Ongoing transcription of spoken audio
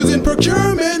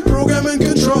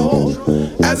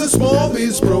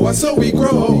Biz Pro, and so we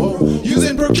grow.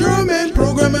 Using procurement,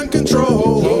 program, and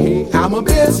control. I'm a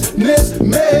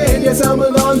businessman, yes, I'm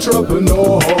an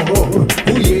entrepreneur. Oh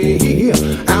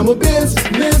yeah, I'm a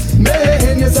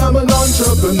businessman, yes, I'm an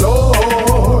entrepreneur.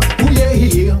 Oh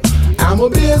yeah, I'm a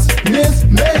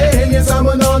businessman, yes, I'm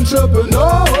an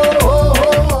entrepreneur.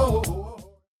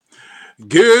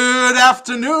 Good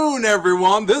afternoon,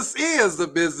 everyone. This is the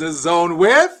Business Zone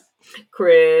with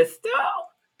Crystal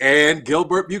and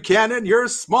Gilbert Buchanan, your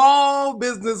small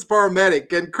business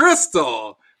paramedic. And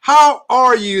Crystal, how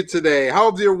are you today?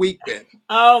 How's your week been?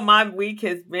 Oh, my week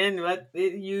has been what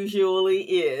it usually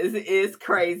is. It's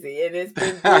crazy and it's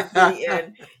been busy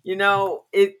and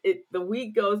the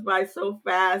week goes by so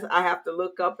fast. I have to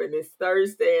look up and it's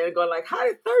Thursday and go like, how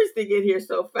did Thursday get here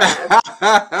so fast?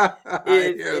 I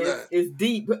hear that. It's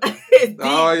deep. It's deep,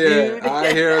 Oh yeah, dude.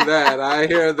 I hear that. I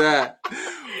hear that.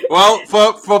 Well,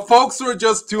 for folks who are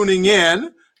just tuning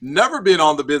in, never been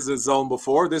on the Business Zone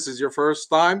before, this is your first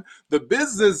time. The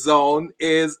Business Zone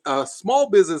is a small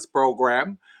business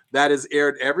program that is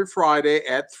aired every Friday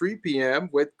at 3 p.m.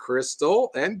 with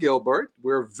Crystal and Gilbert.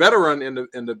 We're veteran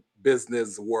in the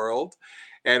business world,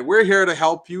 and we're here to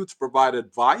help you, to provide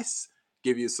advice,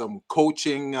 give you some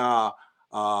coaching,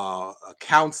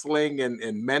 counseling,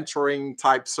 and mentoring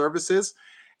type services.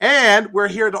 And we're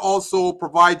here to also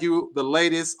provide you the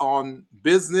latest on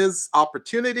business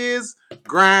opportunities,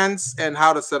 grants, and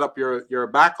how to set up your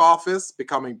back office,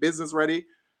 becoming business ready,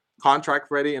 contract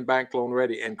ready, and bank loan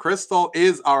ready. And Crystal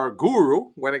is our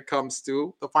guru when it comes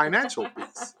to the financial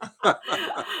piece.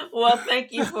 Well,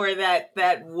 thank you for that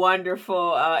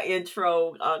wonderful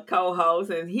intro,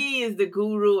 co-host. And he is the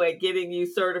guru at getting you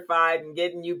certified and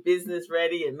getting you business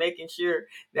ready and making sure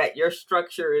that your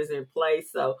structure is in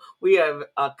place. So we have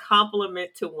a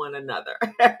compliment to one another.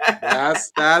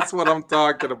 That's what I'm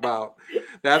talking about.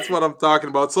 That's what I'm talking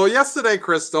about. So yesterday,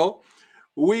 Crystal,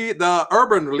 the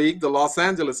Urban League, the Los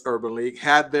Angeles Urban League,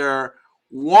 had their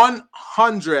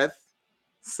 100th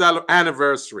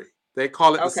anniversary. They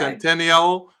call it the Okay.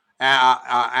 Centennial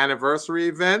Anniversary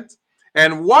event.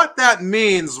 And what that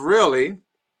means really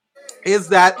is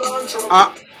that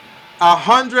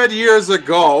 100 years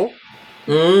ago,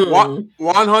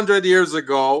 100 years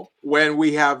ago, when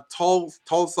we have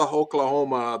Tulsa,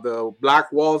 Oklahoma, the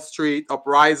Black Wall Street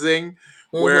uprising,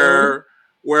 where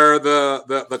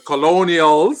the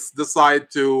colonials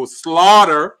decide to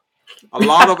slaughter a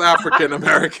lot of African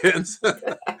Americans.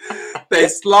 They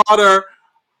slaughter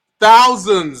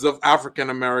thousands of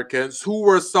African Americans who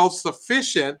were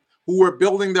self-sufficient, who were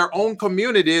building their own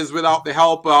communities without the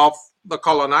help of the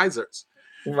colonizers.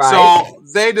 Right. So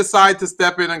they decide to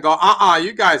step in and go,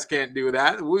 you guys can't do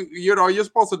that. You're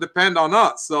supposed to depend on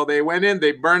us. So they went in,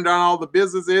 they burned down all the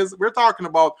businesses. We're talking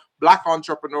about Black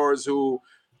entrepreneurs who,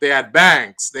 they had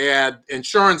banks, they had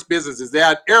insurance businesses, they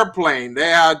had airplane, they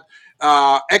had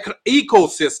an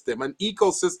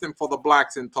ecosystem for the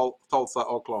Blacks in Tulsa,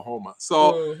 Oklahoma.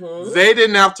 So they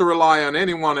didn't have to rely on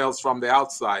anyone else from the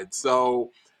outside. So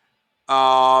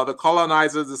the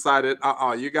colonizers decided,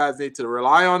 you guys need to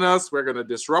rely on us. We're going to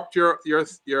disrupt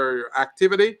your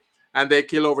activity, and they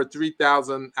kill over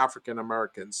 3,000 African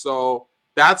Americans. So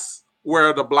that's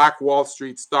where the Black Wall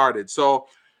Street started. So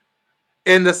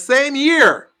in the same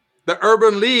year, the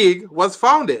Urban League was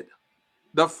founded.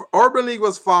 The Urban League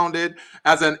was founded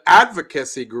as an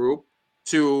advocacy group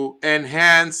to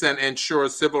enhance and ensure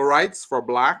civil rights for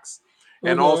Blacks,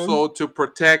 and also to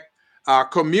protect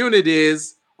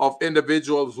communities of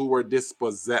individuals who were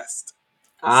dispossessed.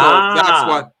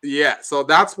 So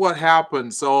that's what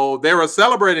happened. So they were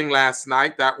celebrating last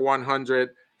night that 100th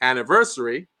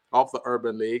anniversary of the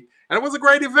Urban League, and it was a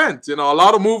great event. A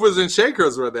lot of movers and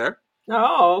shakers were there.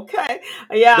 Oh, okay.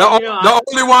 Yeah,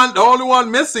 the only one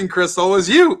missing, Crystal, was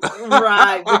you.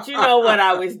 Right, but you know what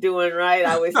I was doing, right?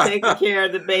 I was taking care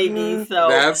of the babies. So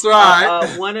that's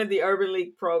right. One of the Urban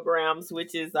League programs,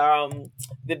 which is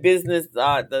the business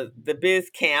the biz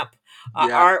camp,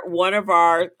 one of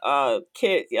our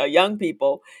kids, young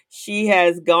people, she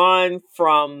has gone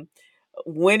from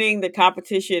winning the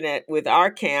competition with our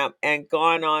camp and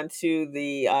gone on to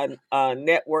the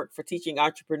network for teaching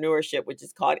entrepreneurship, which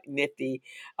is called Nifty.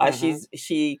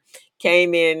 She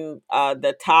came in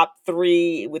the top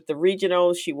 3 with the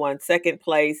regionals. She won second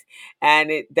place,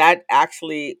 and that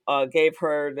actually gave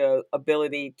her the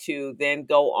ability to then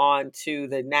go on to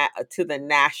the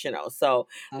national. So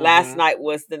last night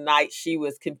was the night she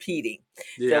was competing.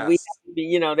 Yes. So we,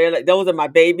 they're like, those are my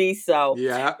babies. So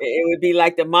it would be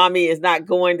like the mommy is not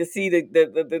going to see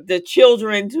the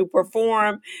children to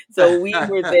perform. So we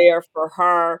were there for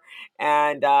her,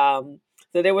 and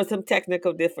So there were some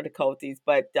technical difficulties,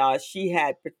 but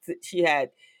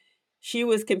she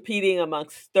was competing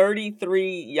amongst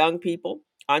 33 young people,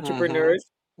 Mm-hmm. entrepreneurs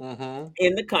Mm-hmm.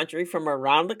 in the country from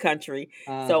around the country.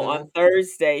 So Mm-hmm. on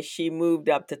Thursday, she moved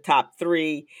up to top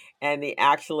three, and the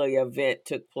actual event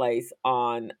took place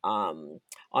on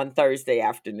Thursday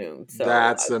afternoon. So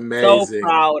That's I'm so amazing.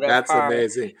 proud of That's her.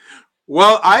 amazing.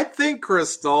 Well, I think,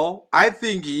 Crystal, I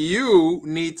think you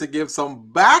need to give some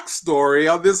backstory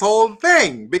of this whole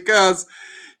thing because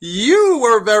you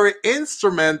were very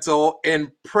instrumental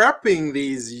in prepping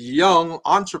these young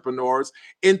entrepreneurs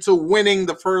into winning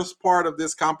the first part of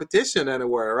this competition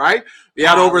anywhere, right? I You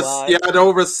was. had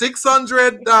over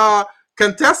 600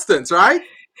 contestants, right?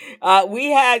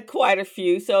 We had quite a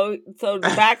few. So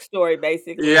the backstory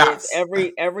basically is Yes.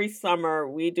 every summer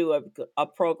we do a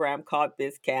program called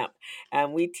Biz Camp,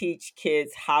 and we teach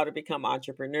kids how to become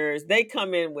entrepreneurs. They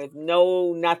come in with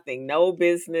nothing, no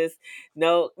business,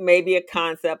 no maybe a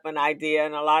concept, an idea,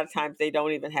 and a lot of times they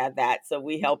don't even have that. So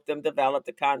we help them develop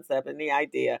the concept and the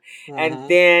idea, and Mm-hmm.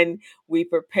 then we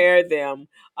prepare them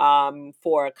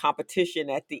for a competition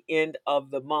at the end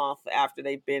of the month after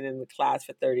they've been in the class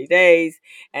for 30 days,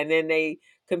 and then they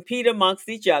compete amongst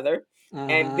each other.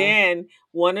 And Mm-hmm. then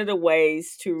one of the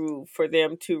ways to for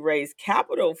them to raise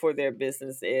capital for their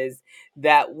business is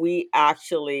that we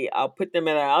actually put them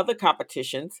in other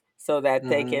competitions so that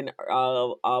they Mm-hmm. can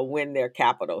win their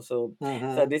capital. So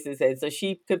Mm-hmm. this is it. So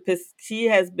she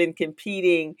has been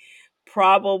competing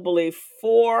probably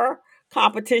four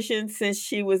competitions since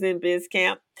she was in biz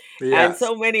camp, and Yes.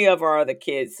 so many of our other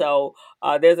kids. So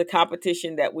there's a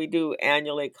competition that we do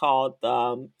annually called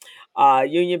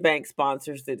Union Bank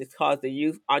sponsors that is called the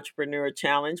Youth Entrepreneur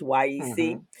Challenge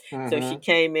Mm-hmm. (YEC). So she Mm-hmm.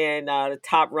 came in the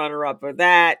top runner up of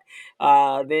that.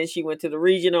 Then she went to the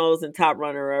regionals and top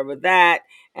runner up of that,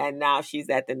 and now she's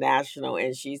at the national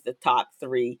and she's the top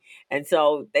three. And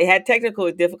so they had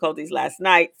technical difficulties last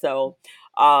night, so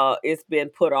it's been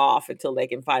put off until they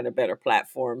can find a better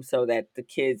platform so that the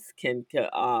kids can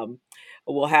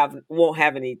won't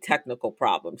have any technical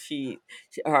problems. She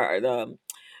her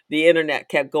the internet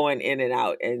kept going in and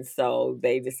out, and so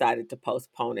they decided to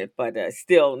postpone it. But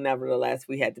still, nevertheless,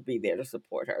 we had to be there to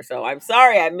support her. So I'm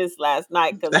sorry I missed last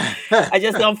night because I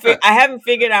just don't. I haven't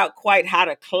figured out quite how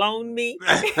to clone me.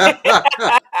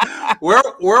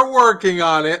 We're working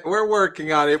on it. We're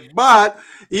working on it. But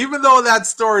even though that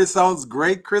story sounds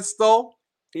great, Crystal,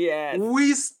 Yes,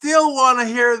 we still want to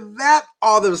hear that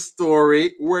other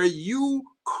story where you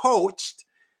coached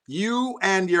you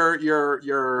and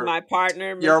my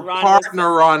partner, Miss your Rhonda, partner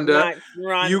Rhonda. my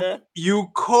You Rhonda. you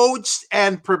coached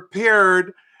and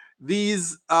prepared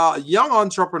these young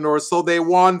entrepreneurs so they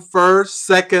won first,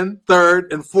 second,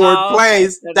 third, and fourth Oh, okay.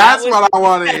 place. So that That's was what I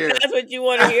want to hear. that's what you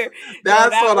want to hear. So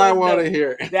That's what I want to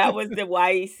hear. that was the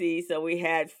YEC. So we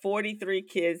had 43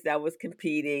 kids that was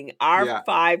competing. Our Yeah.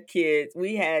 five kids,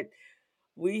 we had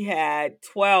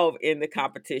 12 in the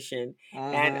competition,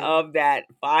 and Mm-hmm. of that,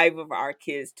 five of our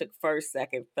kids took first,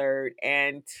 second, third,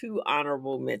 and two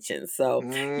honorable mentions. So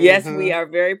yes, we Mm-hmm. are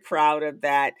very proud of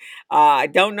that. I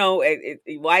don't know,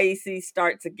 YEC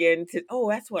starts again oh,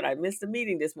 that's what I missed the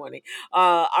meeting this morning.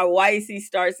 Our YEC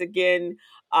starts again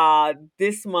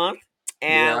this month,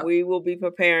 and Yeah. we will be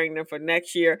preparing them for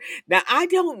next year. Now I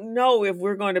don't know if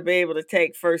we're going to be able to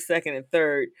take first, second, and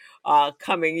third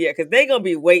coming year, because they're gonna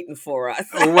be waiting for us.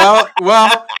 Well,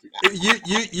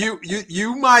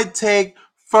 you might take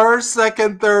first,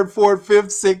 second, third, fourth,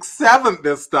 fifth, sixth, seventh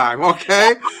this time,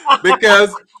 okay?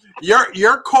 Because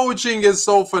your coaching is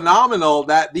so phenomenal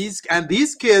that these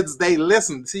kids they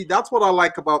listen. See, that's what I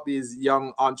like about these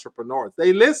young entrepreneurs.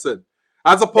 They listen.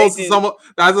 As They opposed to do. some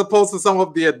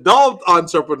of the adult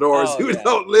entrepreneurs Oh who yeah.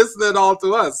 don't listen at all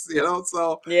to us, you know.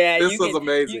 So Yeah, this was you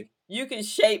amazing. you can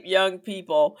shape young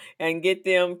people and get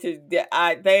them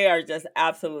they are just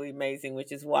absolutely amazing,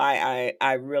 which is why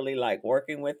I really like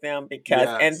working with them, because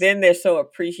and Yes, then they're so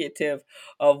appreciative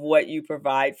of what you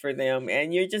provide for them,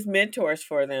 and you're just mentors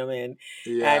for them, and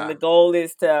yeah, the goal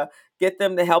is to get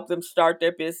them to help them start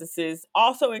their businesses,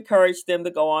 also encourage them to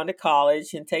go on to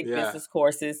college and take yeah. business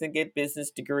courses and get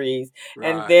business degrees,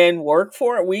 and Right. then work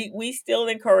for it. We still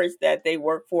encourage that they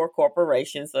work for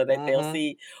corporations so that they'll Mm-hmm.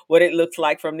 see what it looks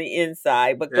like from the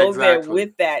inside, but go there Exactly.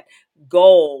 with that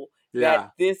goal that Yeah.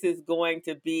 this is going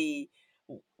to be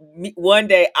one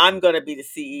day I'm going to be the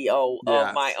CEO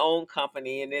of my Yes. own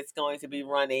company, and it's going to be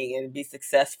running and be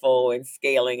successful and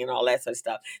scaling and all that sort of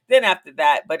stuff. Then after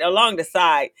that, but along the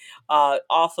side,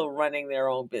 also running their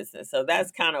own business. So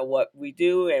that's kind of what we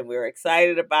do, and we're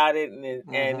excited about it, and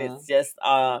Mm-hmm. it's just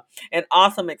an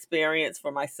awesome experience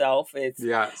for myself. It's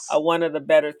Yes. one of the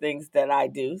better things that I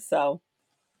do. So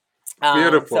So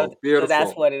Beautiful, that's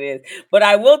beautiful. what it is. But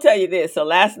I will tell you this. So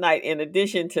last night, in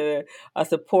addition to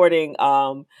supporting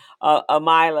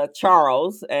Amila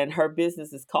Charles, and her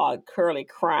business is called Curly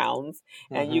Crowns,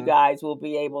 and you Mm-hmm. guys will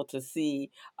be able to see.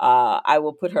 I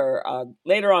will put her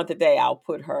later on today. I'll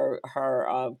put her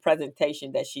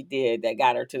presentation that she did that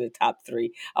got her to the top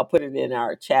three. I'll put it in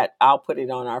our chat. I'll put it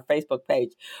on our Facebook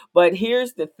page. But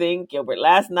here's the thing, Gilbert.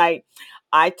 Last night,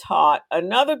 I taught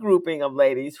another grouping of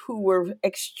ladies who were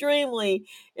extremely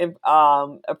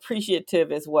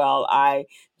appreciative as well. I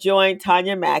joined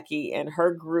Tanya Mackey and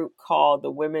her group called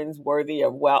the Women's Worthy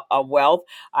of Wealth.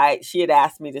 She had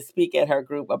asked me to speak at her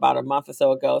group about a month or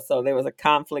so ago, so there was a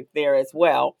conflict there as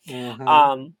well. Mm-hmm.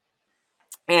 Um,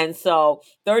 and so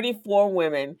 34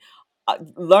 women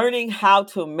learning how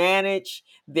to manage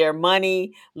their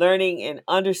money, learning and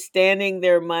understanding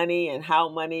their money and how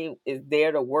money is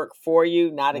there to work for you,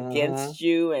 not Mm-hmm. against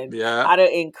you, and Yeah. how to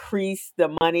increase the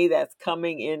money that's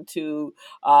coming into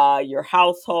your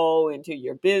household, into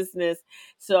your business.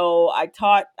 So I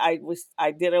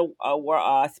did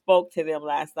spoke to them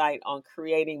last night on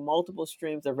creating multiple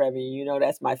streams of revenue. You know,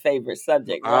 that's my favorite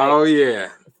subject, right? Oh yeah.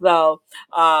 So,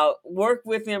 worked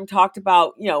with him, talked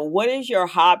about, what is your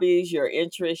hobbies, your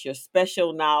interests, your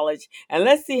special knowledge, and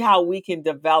let's see how we can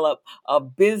develop a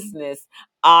business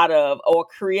out of or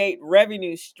create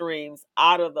revenue streams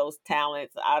out of those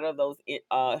talents, out of those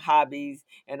hobbies,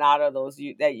 and out of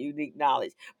that unique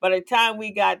knowledge. By the time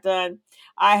we got done,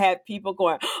 I had people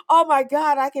going, "Oh my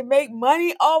God, I can make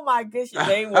money! Oh my gosh!"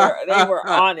 They were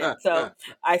on it. So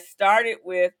I started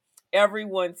with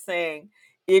everyone saying,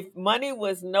 if money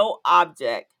was no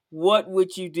object, what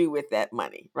would you do with that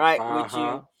money, right?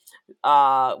 Uh-huh.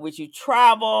 Would you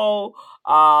travel?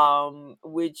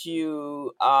 Would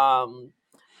you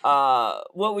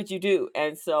what would you do?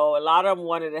 And so a lot of them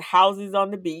wanted the houses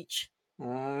on the beach,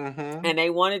 Mm-hmm. and they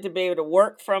wanted to be able to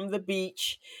work from the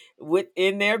beach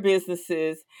within their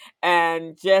businesses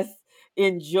and just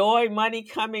enjoy money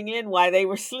coming in while they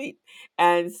were asleep.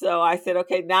 And so I said,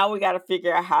 okay, now we got to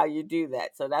figure out how you do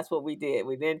that. So that's what we did.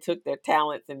 We then took their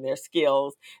talents and their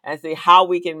skills and see how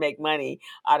we can make money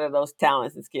out of those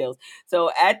talents and skills.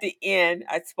 So at the end,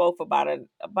 I spoke for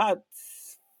about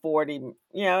 40, a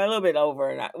little bit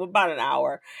over about an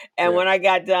hour. And Yeah. when I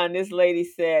got done, this lady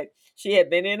said she had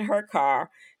been in her car.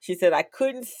 She said, I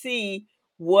couldn't see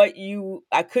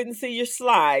your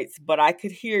slides, but I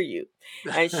could hear you.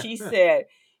 And she said,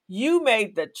 you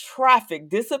made the traffic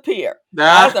disappear.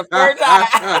 That was the first time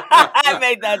I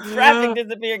made the traffic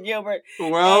disappear, Gilbert.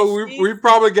 And Well, we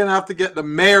probably gonna have to get the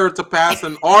mayor to pass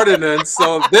an ordinance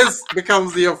so this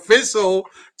becomes the official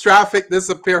traffic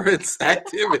disappearance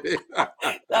activity.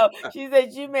 so she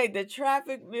said, you made the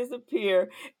traffic disappear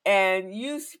and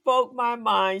you spoke my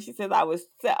mind. She said,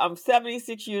 I'm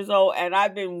 76 years old and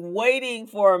I've been waiting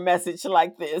for a message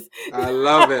like this. I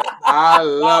love it. I so,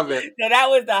 love it. so that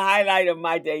was the highlight of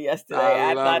my day I yesterday.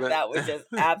 I love thought it. that was just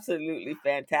absolutely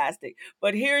fantastic.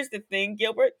 But here's the thing,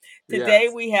 Gilbert. Today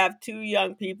Yes. we have two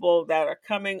young people that are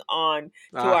coming on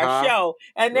to our Uh-huh. show,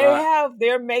 and Right.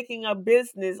 they're making a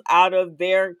business out of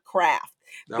their craft.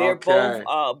 They're both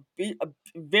Okay.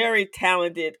 very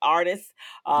talented artists.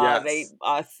 They Yes.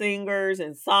 are singers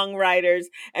and songwriters.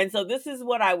 And so this is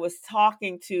what I was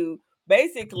talking to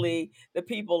basically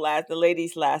the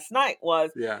ladies last night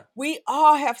was, Yeah. we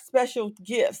all have special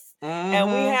gifts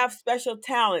and we Mm-hmm. have special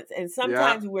talents, and Yeah.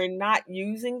 sometimes we're not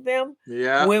using them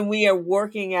Yeah. when we are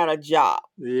working at a job,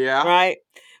 Yeah. right?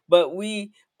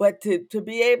 But to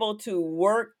be able to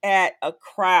work at a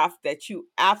craft that you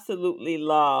absolutely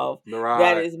love,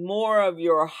 that Right. is more of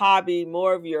your hobby,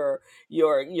 more of your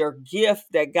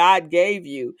gift that God gave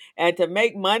you, and to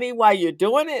make money while you're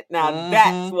doing it, now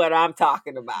that's Mm-hmm. what I'm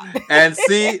talking about. And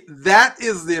see, that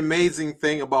is the amazing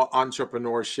thing about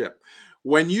entrepreneurship.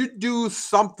 When you do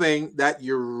something that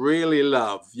you really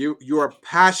love, you are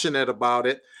passionate about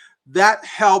it, that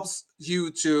helps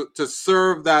you to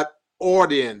serve that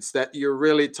audience that you're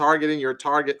really targeting, your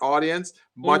target audience,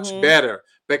 much Mhm. better,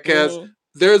 because Mhm.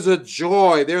 there's a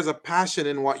joy, there's a passion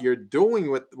in what you're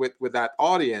doing with that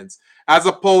audience, as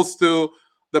opposed to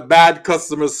the bad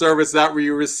customer service that we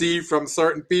receive from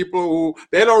certain people who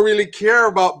they don't really care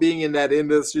about being in that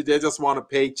industry. They just want a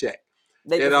paycheck.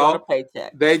 They You just want a know,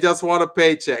 paycheck. they just want a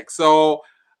paycheck. So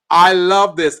I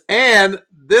love this. And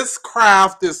this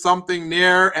craft is something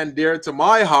near and dear to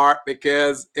my heart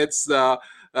because it's the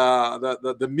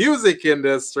music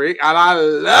industry. And I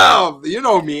love, you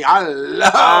know me, I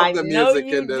love I the know music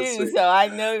you do. industry. So I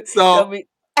know. So So we.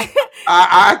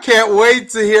 I can't wait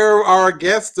to hear our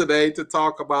guest today to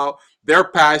talk about their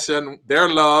passion, their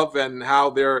love, and how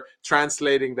they're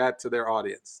translating that to their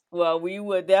audience. Well, we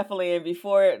would definitely, and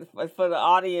before for the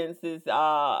audiences,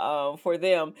 for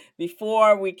them,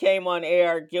 before we came on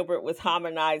air, Gilbert was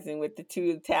harmonizing with the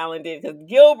two talented, because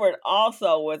Gilbert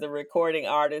also was a recording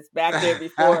artist back there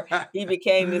before he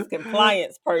became this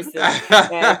compliance person.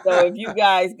 And so, if you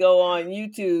guys go on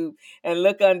YouTube and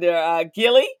look under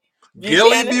Gilly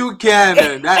Gilly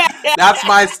Buchanan. Buchanan. That's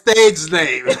my stage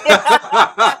name.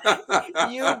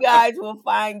 You guys will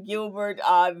find Gilbert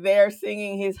there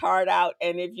singing his heart out.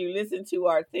 And if you listen to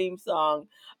our theme song,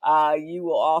 you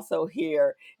will also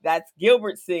hear that's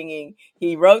Gilbert singing.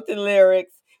 He wrote the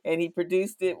lyrics and he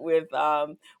produced it with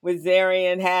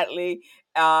Zarian Hatley.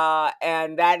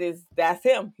 And that's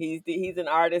him. He's an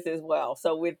artist as well.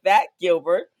 So with that,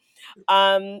 Gilbert,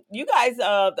 you guys,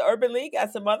 the Urban League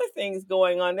got some other things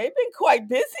going on. They've been quite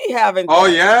busy, haven't Oh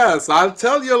they? yes, I'll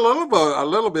tell you a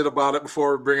little bit about it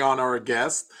before we bring on our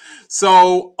guest.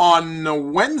 So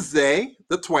on Wednesday,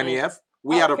 the 20th,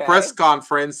 we had a press Okay.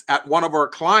 conference at one of our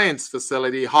clients'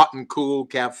 facility, Hot and Cool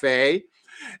Cafe.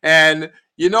 And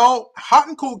you know, Hot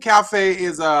and Cool Cafe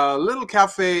is a little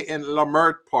cafe in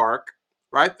Lamert Park,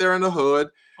 right there in the hood,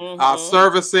 Mm-hmm.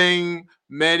 servicing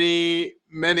many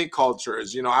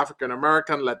cultures. You know, African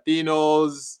American,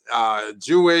 Latinos,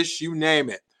 Jewish, you name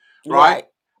it, right? Right.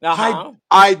 I Uh-huh.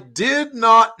 I did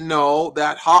not know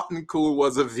that Hot and Cool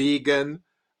was a vegan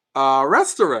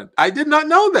restaurant. I did not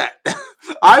know that.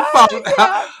 I found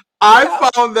Yeah. I Yeah.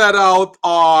 found that out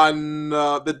on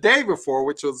the day before,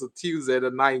 which was a Tuesday,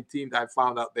 the 19th. I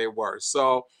found out they were.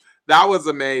 So that was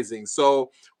amazing.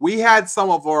 So we had some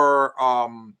of our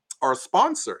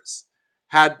sponsors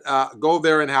had go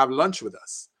there and have lunch with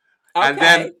us.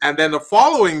 Okay. And then the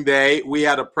following day we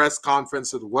had a press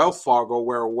conference with Wells Fargo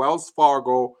where Wells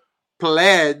Fargo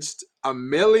pledged $1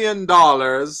 million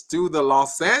to the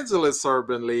Los Angeles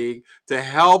Urban League to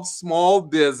help small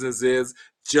businesses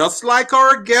just like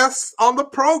our guests on the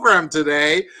program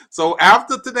today. So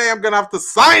after today, I'm gonna have to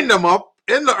sign them up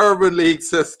in the Urban League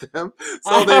system,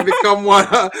 so they become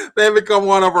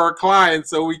one of our clients,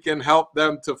 so we can help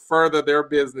them to further their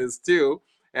business too,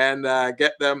 and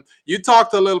get them. You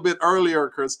talked a little bit earlier,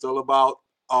 Crystal, about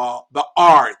the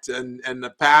art and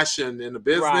the passion in the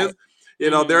business. Right. You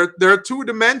know, Mm-hmm. there are two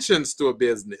dimensions to a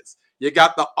business. You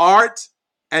got the art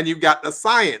and you got the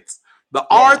science. The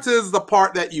Yeah. art is the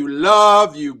part that you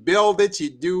love, you build it, you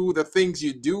do the things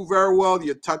you do very well,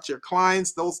 you touch your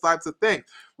clients, those types of things.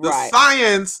 The Right.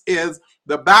 science is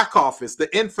the back office, the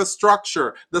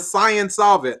infrastructure, the science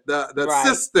of it, the Right.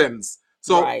 systems.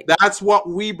 So Right. that's what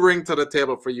we bring to the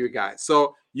table for you guys.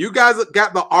 So you guys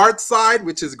got the art side,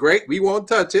 which is great. We won't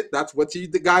touch it. That's what you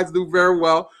guys do very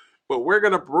well. But we're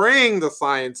going to bring the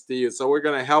science to you. So we're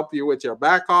going to help you with your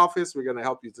back office. We're going to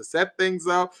help you to set things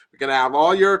up. We're going to have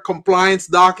all your compliance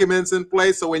documents in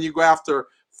place. So when you go after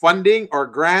funding or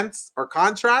grants or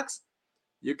contracts,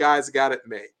 you guys got it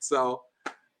made. So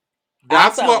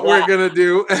that's Awesome. what we're Well, going to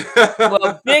do.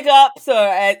 big ups, or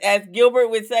as Gilbert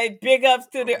would say, big ups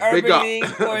to the Big Urban up. League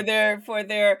for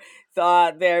their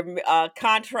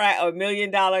contract or $1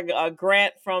 million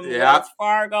grant from Yeah. Wells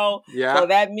Fargo. Yeah. So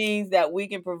that means that we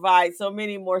can provide so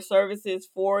many more services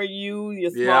for you,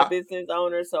 your small Yeah. business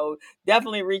owner. So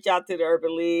definitely reach out to the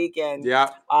Urban League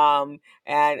Yeah. um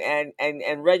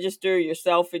and register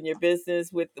yourself and your business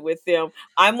with them.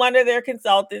 I'm one of their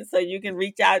consultants, so you can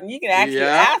reach out and you can actually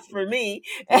Yeah. ask for me.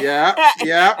 Yeah.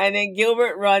 Yeah. And then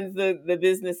Gilbert runs the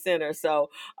business center. So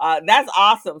that's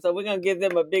awesome. So we're gonna give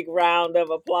them a big round of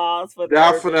applause for the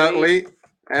Urban League. Definitely.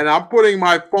 And I'm putting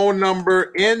my phone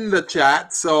number in the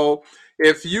chat. So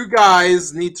if you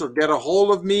guys need to get a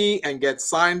hold of me and get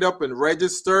signed up and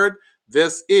registered,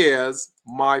 this is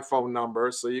my phone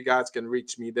number. So you guys can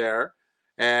reach me there.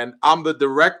 And I'm the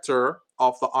director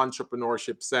of the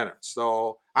Entrepreneurship Center.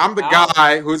 So I'm the Oh,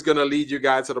 guy who's going to lead you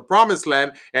guys to the promised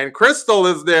land. And Crystal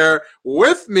is there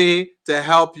with me to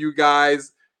help you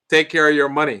guys take care of your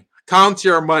money. Count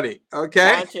your money.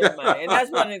 Okay. count your money. And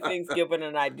that's one of the things Gilbert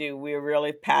and I do. We're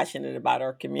really passionate about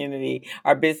our community,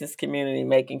 our business community,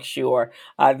 making sure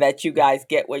that you guys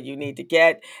get what you need to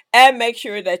get and make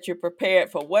sure that you're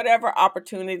prepared for whatever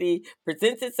opportunity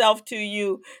presents itself to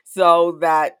you so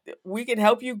that we can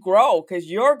help you grow,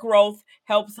 because your growth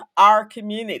helps our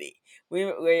community.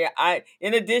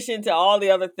 In addition to all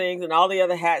the other things and all the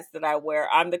other hats that I wear,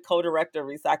 I'm the co-director of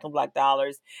Recycle Black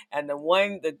Dollars. And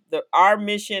our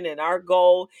mission and our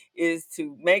goal is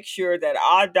to make sure that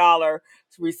our dollar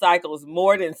recycles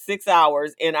more than 6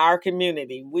 hours in our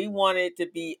community. We want it to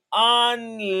be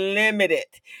unlimited.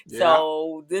 Yeah.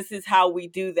 So this is how we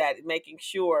do that, making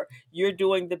sure you're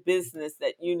doing the business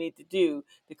that you need to do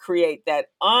to create that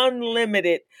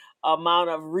unlimited amount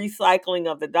of recycling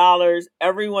of the dollars.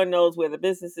 Everyone knows where the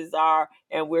businesses are,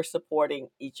 and we're supporting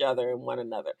each other and one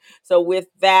another. So with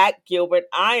that, Gilbert,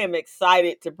 I am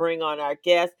excited to bring on our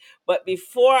guests. But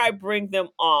before I bring them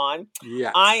on,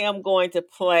 Yes. I am going to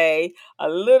play a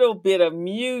little bit of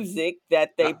music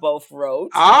that they both wrote.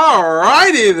 All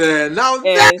righty then. Now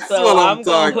And that's so what I'm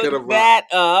gonna talking hook about. that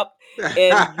up,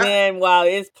 and then while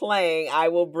it's playing, I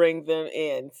will bring them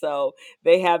in. So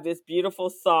they have this beautiful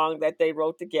song that they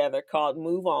wrote together called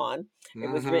 "Move On." It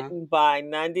was written by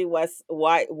Nandi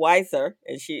Weiser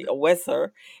and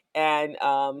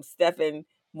Stephen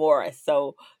Morris.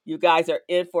 So you guys are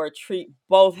in for a treat.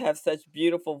 Both have such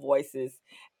beautiful voices,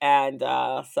 and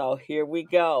so here we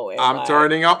go. I'm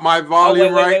turning up my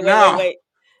volume now. Wait.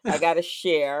 I gotta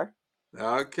share.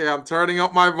 Okay, I'm turning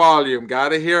up my volume.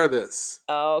 Gotta hear this.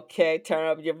 Okay, turn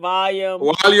up your volume.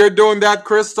 While you're doing that,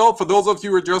 Crystal, for those of you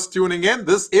who are just tuning in,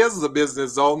 this is the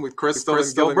Business Zone with Crystal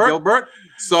and Gilbert.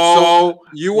 So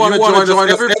you want to join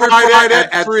us every Friday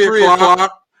at 3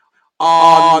 o'clock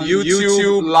on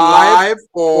YouTube Live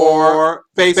or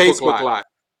Facebook Live.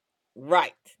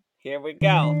 Right. Here we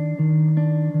go.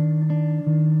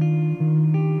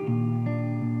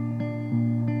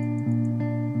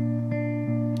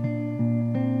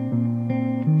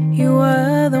 You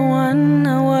were the one,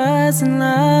 I was in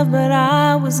love, but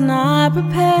I was not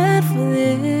prepared for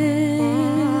this.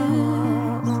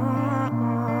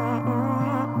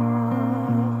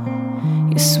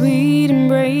 Your sweet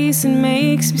embrace, it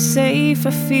makes me safe.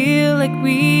 I feel like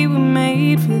we were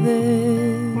made for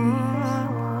this.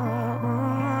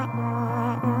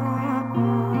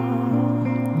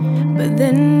 But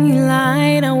then you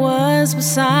lied, I was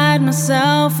beside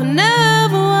myself, I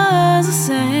never was the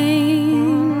same.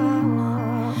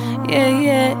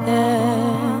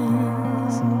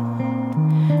 Yes.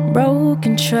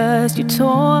 Broken trust, you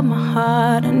tore my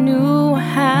heart. I knew I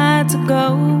had to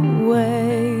go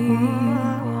away.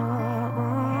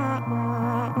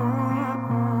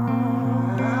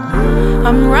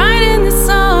 I'm writing this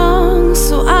song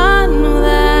so I know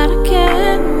that I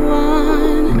can't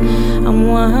run. I'm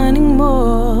wanting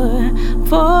more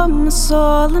for my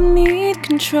soul. I need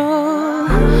control,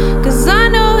 'cause I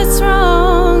know it's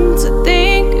wrong to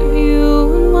think of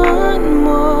you and want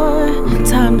more.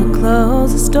 Time to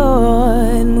close this door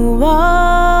and move on.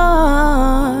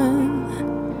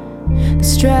 The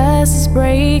stress is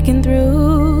breaking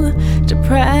through,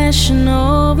 depression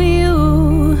over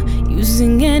you,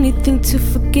 using anything to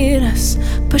forget us,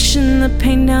 pushing the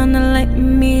pain down and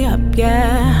lighting me up.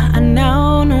 Yeah, I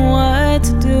now know what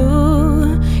to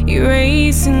do,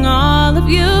 erasing all of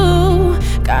you.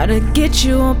 Gotta get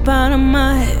you up out of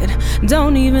my head.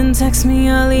 Don't even text me,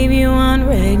 I'll leave you on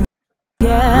red.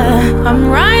 Yeah,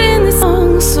 I'm writing this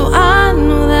song so I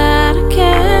know that I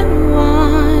can't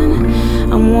run.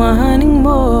 I'm wanting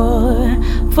more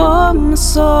for my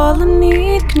soul. I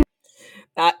need control.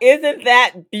 Now, isn't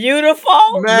that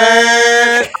beautiful?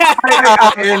 Man,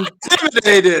 I am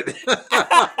intimidated.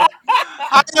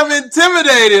 I am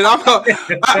intimidated.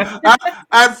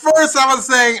 At first, I was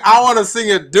saying I want to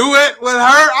sing a duet with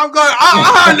her. I'm going,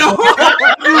 no,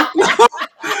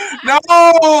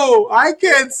 no, I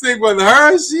can't sing with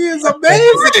her. She is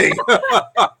amazing.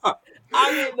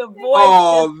 I mean, the voice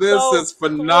Oh, is this so is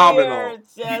phenomenal. clear,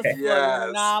 just Yes,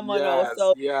 phenomenal. yes,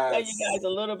 So, tell you yes. guys a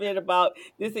little bit about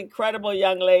this incredible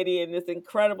young lady and this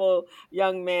incredible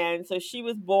young man. So, she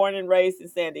was born and raised in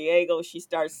San Diego. She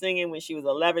started singing when she was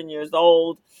 11 years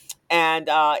old, and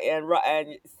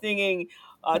singing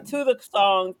to the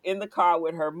songs in the car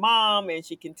with her mom, and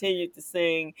she continued to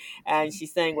sing, and she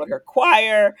sang with her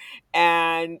choir.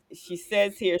 And she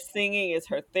says here, singing is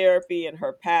her therapy and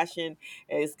her passion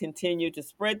is continue to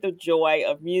spread the joy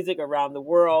of music around the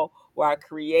world while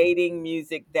creating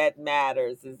music that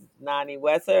matters. This is Nani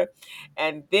Wesser.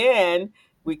 And then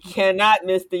we cannot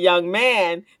miss the young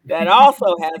man that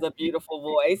also has a beautiful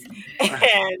voice.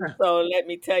 And so let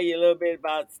me tell you a little bit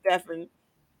about Stephen.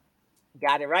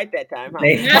 Got it right that time, huh?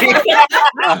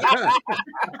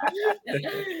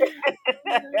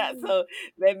 So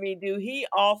let me do. He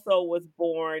also was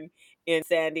born in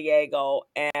San Diego,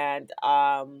 and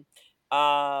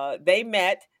they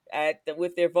met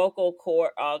with their vocal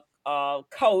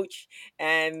coach,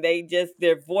 and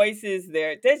their voices,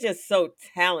 they're just so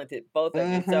talented, both of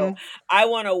you. So I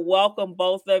want to welcome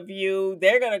both of you.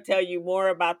 They're going to tell you more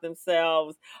about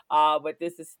themselves, but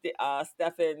this is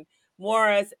Stephen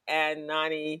Morris and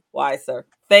Nani Weiser.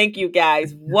 Thank you,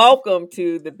 guys. Welcome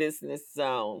to the Business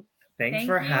Zone. Thanks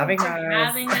for having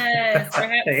us.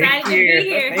 We're excited to be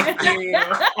here.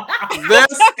 This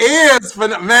is,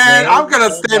 man, I'm going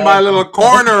to stay in my little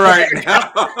corner right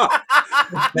now.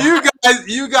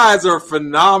 You guys are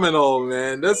phenomenal,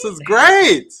 man. This is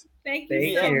great. Thank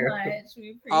you so much.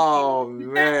 We appreciate it.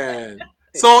 Man.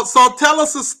 So tell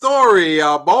us a story,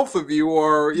 both of you,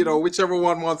 or whichever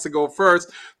one wants to go first.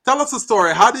 Tell us a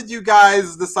story. How did you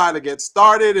guys decide to get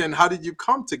started, and how did you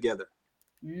come together?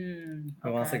 Who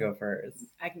wants to go first?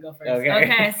 I can go first.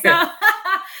 Okay. So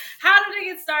how did I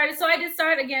get started? So I did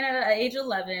start again at age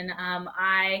 11.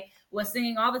 I was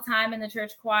singing all the time in the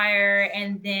church choir.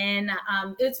 And then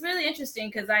it's really interesting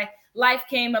because life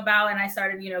came about and I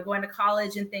started, going to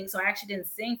college and things. So I actually didn't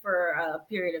sing for a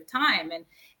period of time. And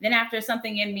then after,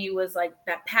 something in me was like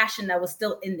that passion that was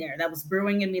still in there, that was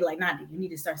brewing in me, like, Nandi, you need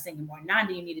to start singing more.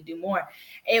 Nandi, you need to do more.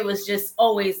 It was just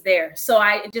always there. So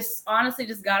I just honestly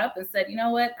just got up and said, you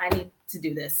know what? I need to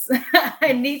do this.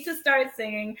 I need to start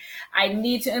singing. I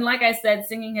need to. And like I said,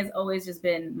 singing has always just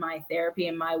been my therapy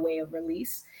and my way of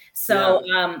release. So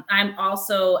I'm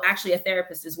also actually a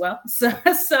therapist as well. So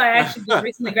I actually just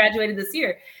recently graduated this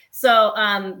year. So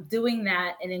doing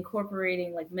that and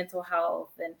incorporating like mental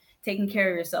health and taking care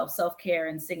of yourself, self-care,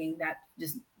 and singing, that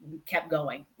just kept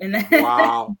going. And then,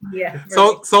 wow. Yeah.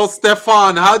 So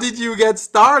Stefan, how did you get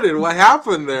started? What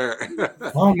happened there?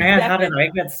 Oh man, how did I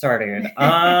get started?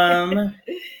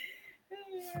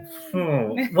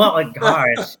 Well,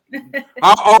 gosh.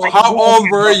 How old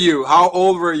were you? How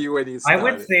old were you when you started? I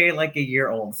would say like a year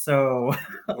old. So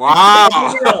wow.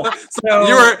 So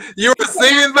you were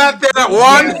singing back then at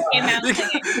one.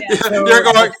 You're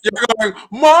going,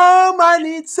 Mom, I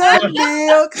need some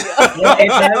milk. Well,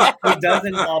 it does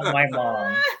involve my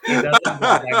mom.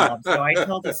 So I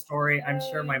tell the story. I'm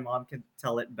sure my mom could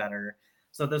tell it better.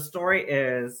 So the story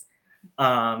is,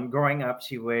 growing up,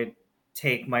 she would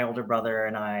take my older brother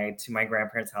and I to my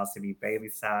grandparents' house to be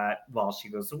babysat while she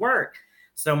goes to work.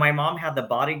 So my mom had the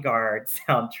Bodyguard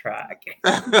soundtrack,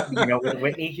 with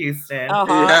Whitney Houston.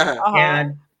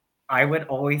 And I would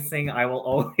always sing I Will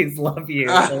Always Love You,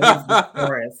 always the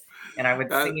chorus. And I would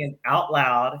sing it out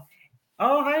loud.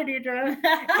 Oh, hi, Deidre.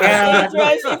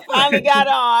 Deidre, she finally got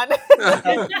on.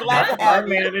 Glad to have our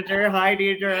manager. Hi,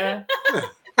 Deidre.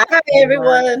 Hi,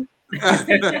 everyone.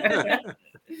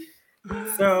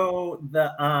 So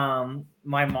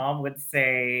my mom would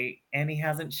say, and he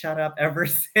hasn't shut up ever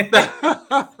since.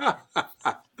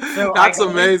 So that's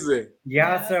amazing.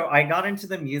 So I got into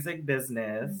the music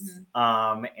business,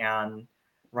 and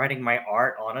writing my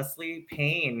art. Honestly,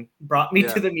 pain brought me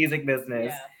to the music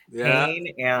business.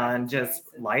 Pain and just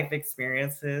life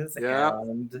experiences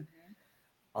and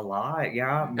a lot.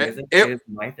 Music is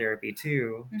my therapy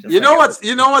too. You know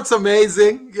what's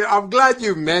amazing? I'm glad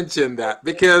you mentioned that,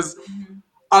 because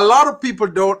a lot of people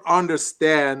don't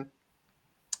understand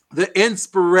the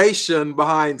inspiration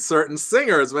behind certain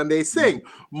singers when they sing.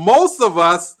 Most of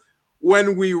us,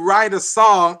 when we write a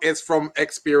song, it's from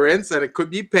experience, and it could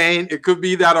be pain. It could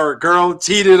be that our girl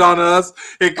cheated on us.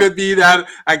 It could be that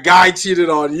a guy cheated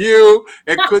on you.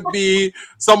 It could be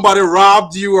somebody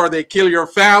robbed you, or they kill your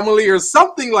family, or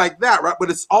something like that, right?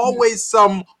 But it's always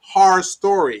some horror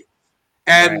story.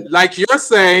 And like you're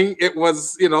saying, it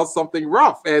was, something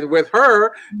rough. And with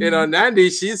her,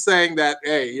 Nandi, she's saying that,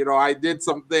 hey, I did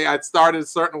something, I started a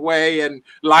certain way and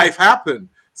life happened.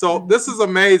 So this is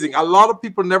amazing. A lot of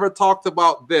people never talked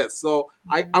about this. So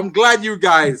I'm glad you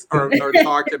guys are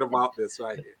talking about this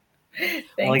right here.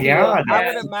 Thank you.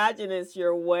 I would imagine it's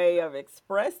your way of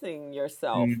expressing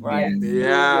yourself, right?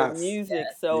 Yeah. Music.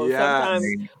 So sometimes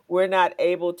we're not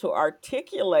able to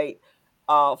articulate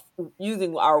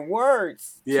using our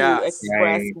words to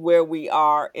express where we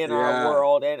are in our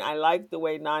world. And I like the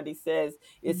way Nandi says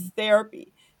it's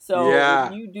therapy. So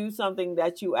if you do something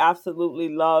that you absolutely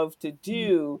love to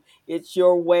do, it's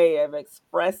your way of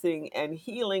expressing and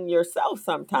healing yourself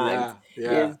sometimes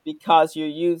is because you're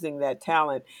using that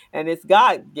talent, and it's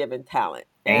God-given talent.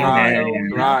 And so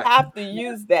you have to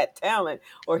use that talent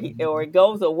or it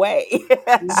goes away.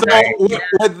 So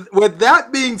with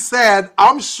that being said,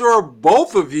 I'm sure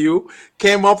both of you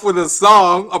came up with a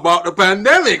song about the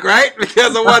pandemic, right?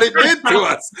 Because of what it did to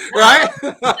us, right?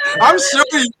 I'm sure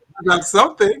you got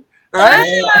something,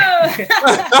 right?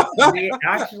 We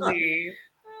actually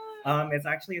It's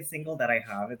actually a single that I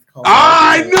have. It's called.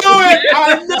 I knew it!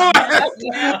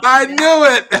 I knew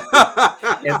it!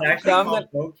 It's actually called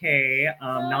Bouquet.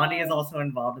 Nandi is also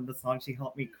involved in the song. She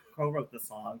helped me co-wrote the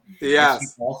song. Yes. And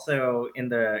she's also in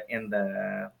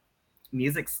the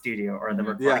music studio or the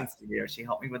recording studio. She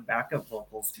helped me with backup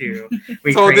vocals too.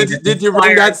 So did you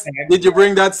bring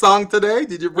that song today?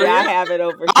 Did you bring it? I have it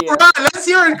over here. All right, let's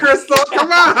hear it, Crystal.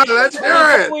 Come on, let's hear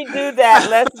it. Before we do that,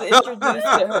 let's introduce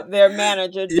their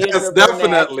manager. Yes,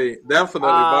 definitely,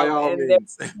 by all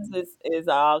means. This is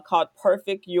called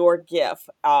Perfect Your Gift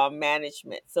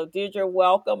Management. So, Deirdre,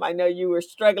 welcome. I know you were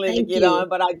struggling to get on,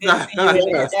 but I did see you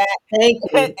in the chat. Thank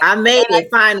you. I made it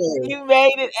finally. You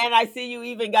made it, and I see you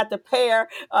even got to pair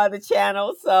the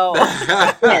channel. So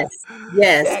yes.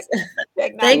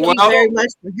 Thank you very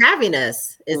much for having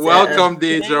us. Welcome,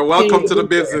 Deirdre. Welcome to the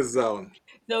Business Zone.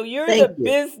 So you're the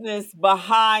business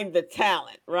behind the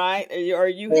talent, right? Are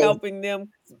you helping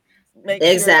them make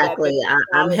exactly?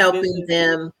 I'm helping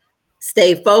them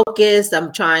stay focused.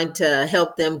 I'm trying to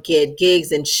help them get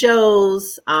gigs and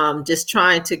shows. Just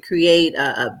trying to create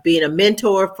being a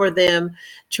mentor for them,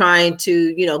 trying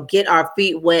to, get our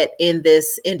feet wet in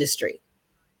this industry.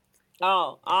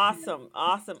 Oh, awesome.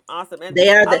 And they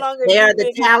are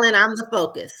the talent. I'm the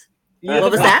focus.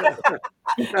 What was that?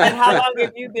 And how long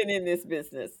have you been in this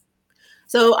business?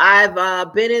 So I've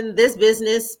been in this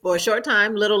business for a short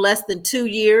time, little less than 2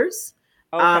 years.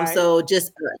 Okay. So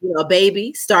just a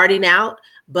baby starting out,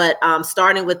 but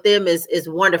starting with them is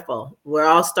wonderful. We're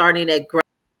all starting at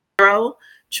ground,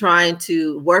 trying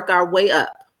to work our way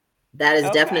up. That is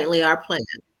definitely our plan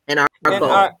and our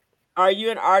goal. Are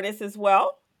you an artist as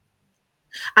well?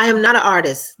 I am not an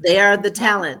artist. They are the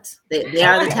talent. They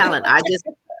are the talent.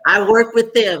 I work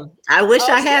with them. I wish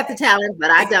I had the talent,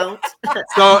 but I don't.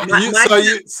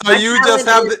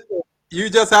 You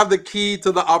just have the key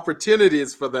to the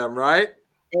opportunities for them, right?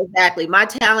 Exactly. My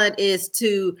talent is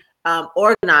to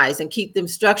organize and keep them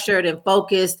structured and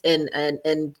focused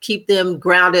and keep them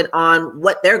grounded on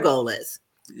what their goal is.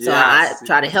 So I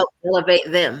try to help elevate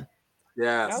them.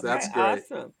 Yes, that's great.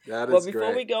 Awesome. That is great.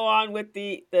 Before we go on with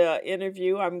the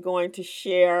interview, I'm going to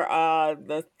share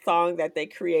the song that they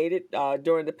created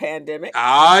during the pandemic.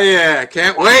 Oh, yeah.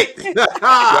 Can't wait.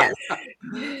 Yes.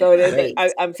 So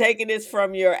I'm taking this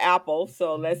from your Apple,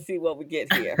 so let's see what we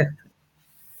get here.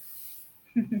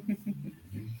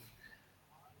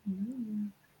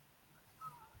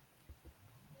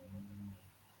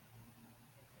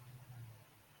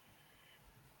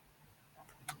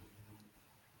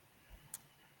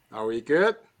 Are we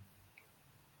good?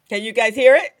 Can you guys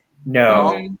hear it?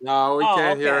 No, we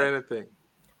can't hear anything.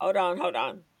 Hold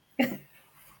on.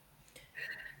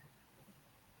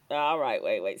 All right,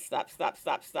 wait. Stop.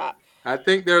 I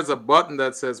think there's a button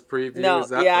that says preview. No, Is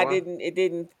that I didn't. It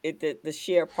didn't. The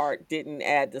share part didn't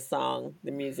add the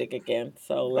music again.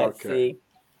 So let's see.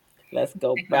 Let's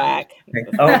go back.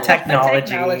 Oh,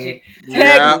 technology.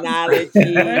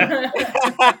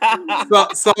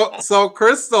 So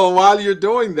Crystal, while you're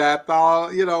doing that,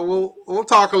 we'll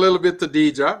talk a little bit to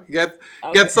Deirdre.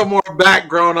 Get some more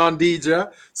background on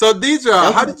Deirdre. So Deirdre,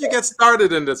 how did you get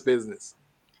started in this business?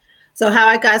 So how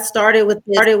I got started with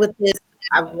this.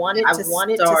 I wanted to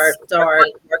start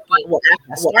working. Well,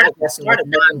 I started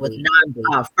with Nandi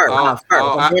first.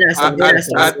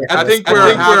 I think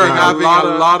we're having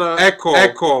a lot of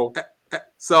echo.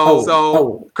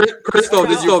 So Crystal,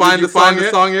 did you find the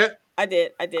song yet? I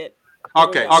did.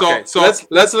 Okay. So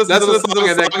let's listen to the song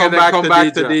and then come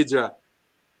back to Deirdre.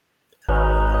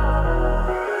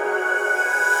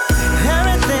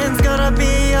 Everything's gonna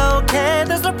be okay.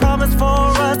 There's a promise for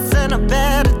us and a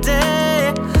better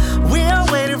day. We are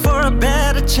waiting for a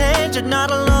better change. You're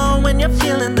not alone when you're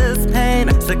feeling this pain.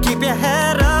 So keep your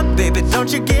head up, baby,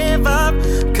 don't you give up.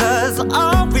 Cause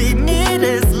all we need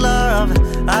is love.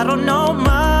 I don't know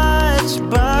much,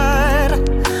 but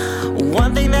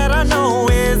one thing that I know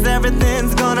is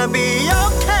everything's gonna be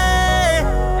okay.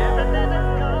 Everything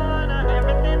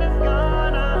is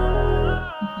gonna.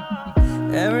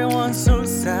 Everyone's so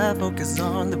sad, focus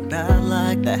on the bad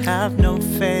like they have no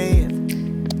faith.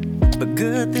 But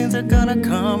good things are gonna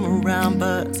come around,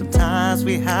 but sometimes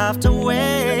we have to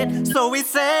wait. So we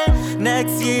say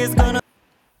next year's gonna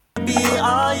be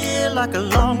our year, like a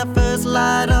long first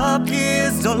light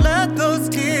appears. Don't let those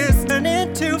tears turn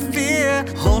into fear.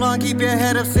 Hold on, keep your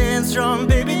head up, staying strong,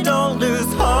 baby, don't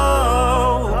lose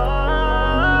hope.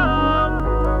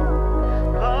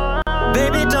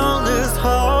 Baby, don't lose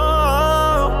hope.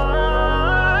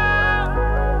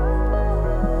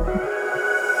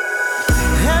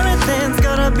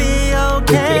 Be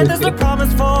okay, there's a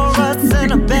promise for us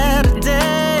and a better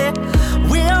day.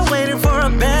 We are waiting for a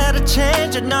better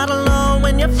that you're not alone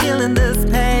when you're feeling this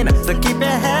pain. So keep your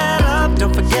head up,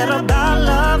 don't forget about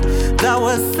love that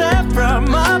was sent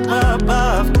from up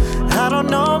above. I don't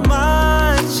know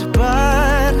much,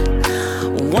 but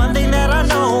one thing that I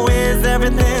know is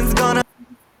everything's gonna.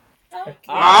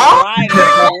 All right.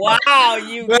 Wow,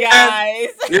 you guys.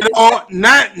 You know,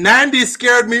 Nandy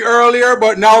scared me earlier,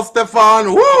 but now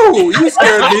Stefan, woo, you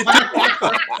scared me too.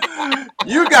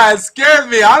 You guys scared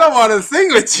me. I don't want to sing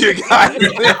with you guys.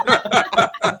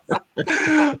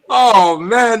 Oh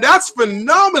man, that's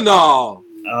phenomenal.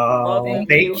 Oh, Both of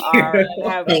thank you you.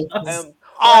 have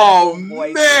Oh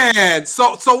voices. man.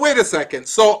 So wait a second.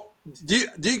 So do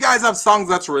you guys have songs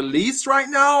that's released right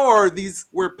now, or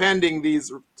we're pending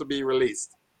these to be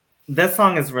released? This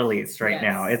song is released right Yes.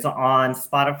 now. It's on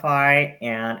Spotify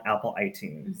and Apple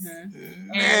iTunes. And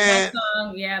that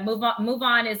song, yeah, Move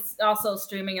On is also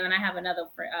streaming, and then I have another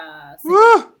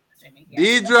Woo! streaming. Yeah.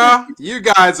 Deidre, you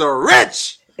guys are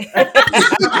rich. You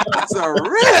guys are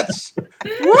rich.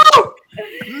 Woo!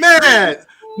 Man.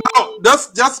 No,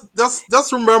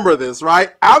 just remember this,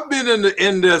 right? I've been in the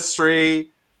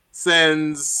industry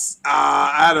since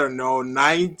I don't know,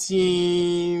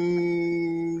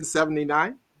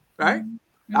 1979, right?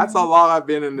 That's how long I've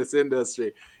been in this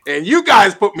industry. And you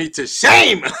guys put me to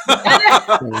shame. You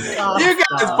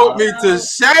guys put me to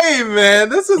shame, man.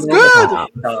 This is good.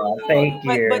 Oh, thank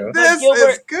you. But This Gilbert,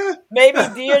 is good. maybe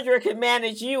Deirdre can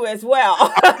manage you as well.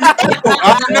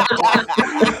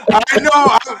 I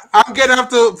know. I'm gonna have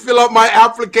to fill up my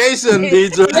application,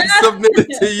 Deidre, and submit it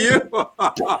to you.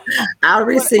 I'll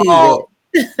receive Oh,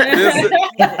 it.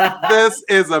 this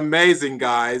is amazing,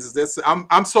 guys.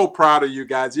 I'm so proud of you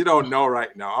guys. You don't know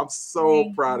right now. I'm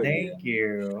so proud of you. Thank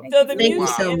you. So the Thank you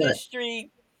music so much.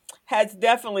 industry has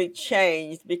definitely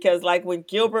changed, because like when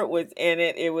Gilbert was in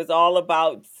it, it was all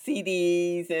about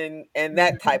CDs and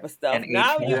that type of stuff. And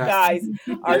Now you HMS. guys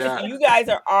are Yeah. you guys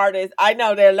are artists. I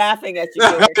know they're laughing at you,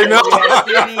 Gilbert. I know. You have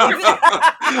CDs.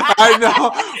 I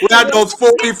know. We had those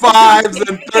 45s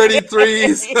and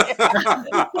 33s.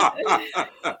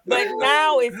 But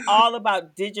now it's all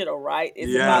about digital, right?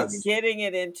 It's about Yes. getting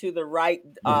it into the right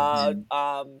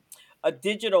a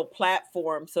digital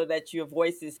platform so that your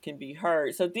voices can be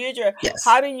heard. So Deirdre, Yes.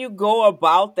 how do you go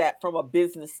about that from a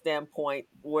business standpoint?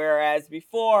 Whereas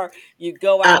before you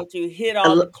go out, you hit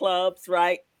all the clubs,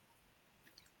 right?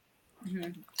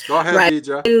 Go ahead, Right.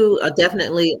 Deidre. You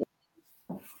definitely.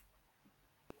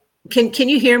 Can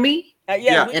you hear me?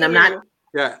 Yeah. We And can I'm hear not. you.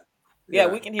 Yeah. Yeah,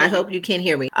 we can hear I you. hope you can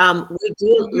hear me. We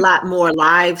do a lot more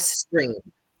live stream.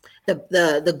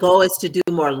 The goal is to do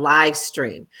more live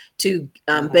stream. To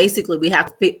basically, we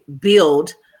have to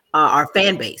build our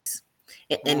fan base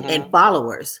and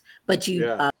followers. But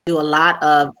you do a lot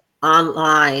of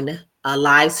online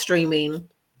live streaming,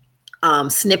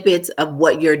 snippets of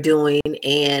what you're doing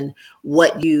and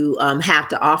what you have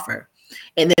to offer.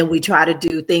 And then we try to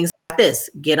do things like this,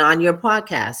 get on your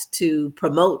podcast to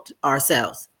promote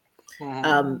ourselves.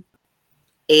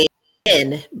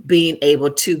 And being able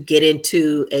to get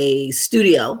into a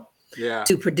studio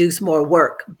to produce more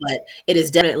work. But it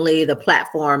is definitely the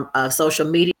platform of social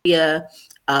media,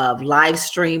 of live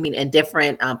streaming, and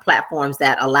different platforms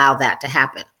that allow that to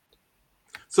happen.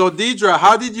 So Deidre,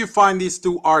 how did you find these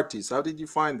two artists? How did you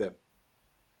find them?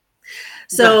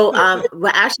 So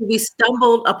well, actually, we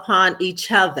stumbled upon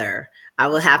each other, I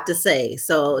will have to say.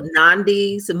 So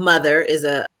Nandi's mother is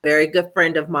a very good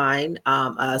friend of mine,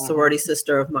 a sorority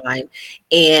sister of mine,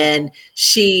 and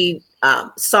she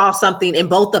saw something in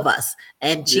both of us,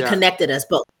 and she connected us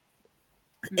both.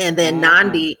 And then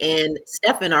Nandi and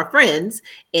Stefan are friends,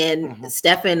 and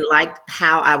Stefan liked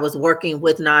how I was working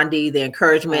with Nandi, the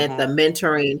encouragement, the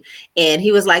mentoring, and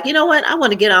he was like, you know what, I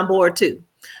want to get on board too.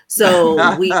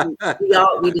 So we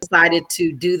decided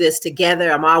to do this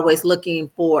together. I'm always looking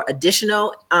for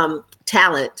additional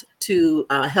talent to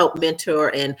help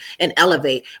mentor and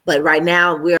elevate. But right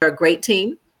now we're a great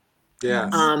team.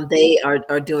 Yeah. They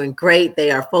are doing great.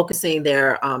 They are focusing.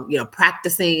 They're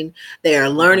practicing. They are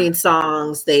learning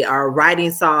songs. They are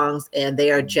writing songs, and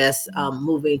they are just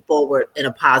moving forward in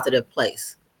a positive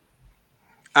place.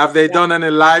 Have they done any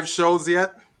live shows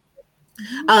yet?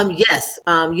 Yes.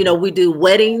 We do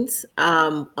weddings.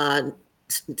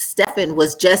 Stefan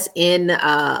was just in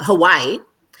Hawaii,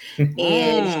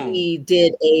 and he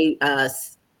did a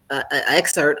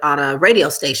excerpt on a radio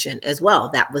station as well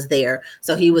that was there.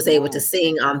 So he was able to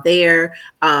sing on there.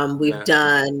 We've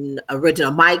done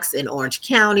original mics in Orange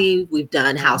County. We've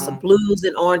done House of Blues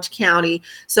in Orange County.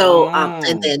 So,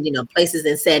 and then, places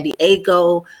in San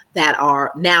Diego that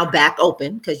are now back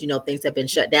open because, things have been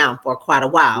shut down for quite a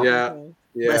while. Yeah.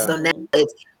 But so now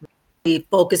it's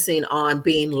focusing on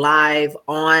being live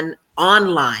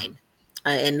online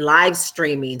and live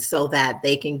streaming so that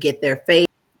they can get their face,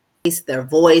 their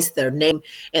voice, their name,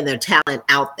 and their talent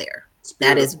out there.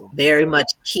 That is very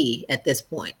much key at this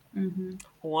point. Mm-hmm.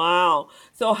 Wow.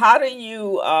 So how do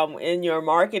you, in your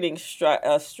marketing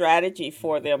strategy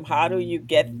for them, how do you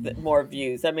get more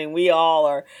views? I mean, we all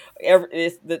are,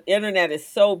 the internet is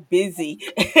so busy.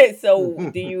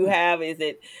 So do you have, is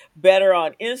it better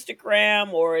on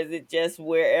Instagram, or is it just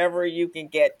wherever you can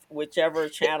get whichever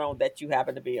channel that you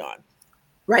happen to be on?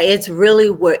 Right. It's really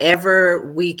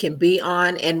wherever we can be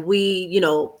on, and we,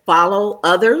 follow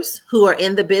others who are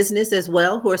in the business as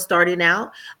well, who are starting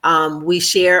out. We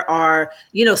share our,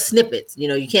 snippets.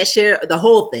 You can't share the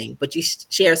whole thing, but you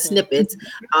share snippets.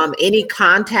 Any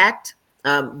contact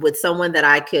with someone that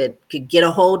I could get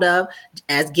a hold of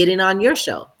as getting on your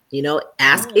show,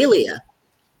 ask Ilya.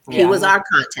 He was our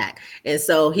contact. And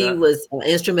so he was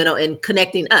instrumental in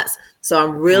connecting us. So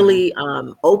I'm really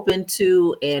open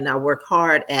to, and I work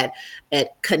hard at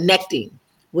connecting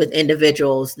with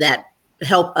individuals that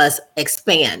help us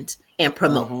expand and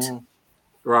promote.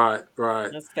 Right.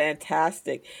 That's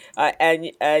fantastic.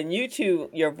 And you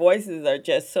two, your voices are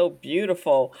just so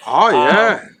beautiful. Oh,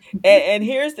 yeah. And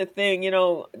here's the thing,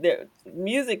 the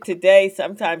music today,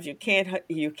 sometimes you can't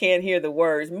hear the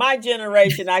words. My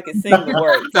generation, I can sing the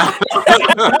words.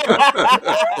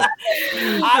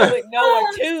 I would know a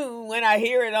tune when I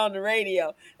hear it on the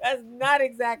radio. That's not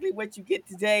exactly what you get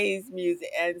today's music.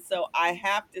 And so I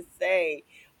have to say,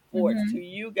 to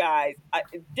you guys,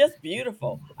 just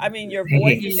beautiful. I mean, your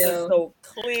voice is just so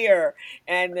clear,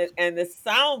 and the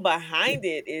sound behind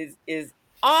it is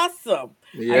awesome.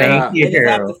 Yeah. I just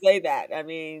have to say that. I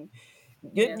mean,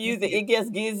 good music, it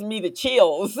just gives me the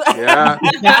chills. Yeah.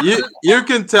 You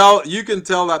can tell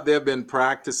that they've been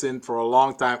practicing for a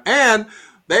long time, and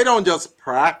they don't just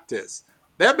practice.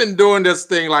 They've been doing this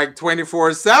thing like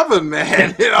 24/7,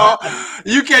 man.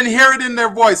 You can hear it in their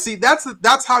voice. See,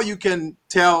 that's how you can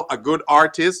tell a good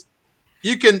artist.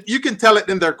 You can tell it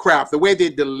in their craft, the way they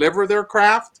deliver their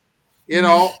craft. You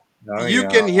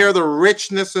can hear the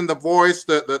richness in the voice,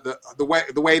 the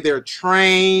way they're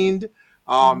trained.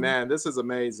 Oh man, this is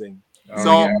amazing.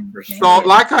 So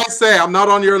like I say, I'm not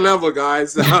on your level,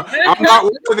 guys. I'm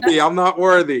not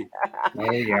worthy.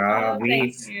 Oh yeah.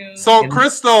 So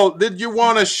Crystal, did you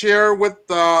want to share with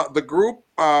the group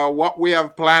what we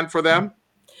have planned for them?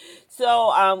 So,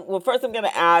 well, first I'm going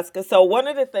to ask. So, one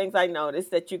of the things I noticed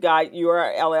that you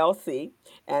are LLC,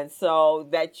 and so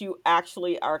that you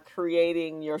actually are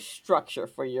creating your structure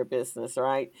for your business,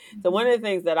 right? So, one of the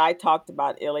things that I talked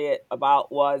about, Elliot,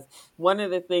 was one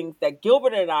of the things that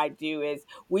Gilbert and I do is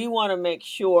we want to make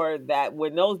sure that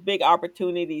when those big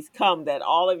opportunities come, that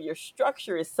all of your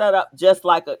structure is set up just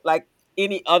like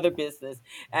any other business.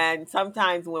 And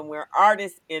sometimes when we're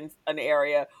artists in an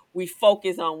area, we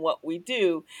focus on what we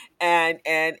do, and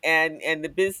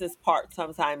the business part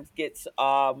sometimes gets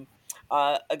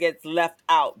left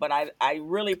out. But I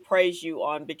really praise you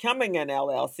on becoming an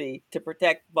LLC to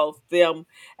protect both them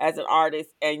as an artist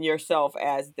and yourself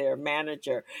as their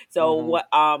manager. So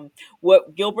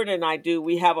what Gilbert and I do,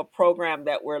 we have a program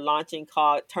that we're launching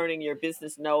called Turning Your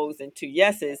Business No's into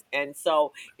Yeses. And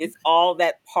so it's all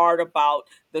that part about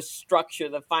the structure,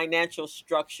 the financial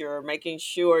structure, making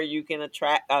sure you can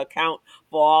account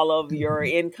for all of your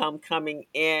income coming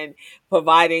in,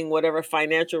 providing whatever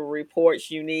financial reports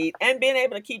you need, and being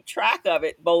able to keep track of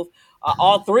it, both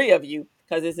all three of you,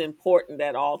 because it's important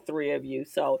that all three of you.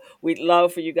 So we'd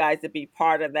love for you guys to be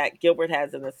part of that. Gilbert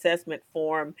has an assessment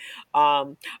form.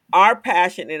 Our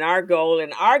passion and our goal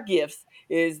and our gifts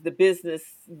is the business,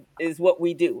 is what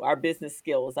we do, our business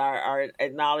skills, our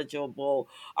knowledge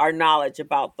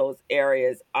about those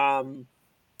areas. And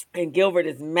Gilbert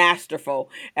is masterful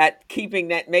at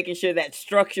making sure that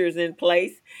structure is in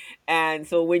place. And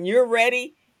so when you're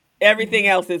ready, everything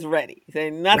else is ready.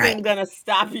 So nothing's gonna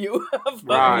stop you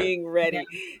from being ready.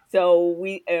 So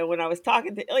when I was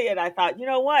talking to Elliot, I thought, you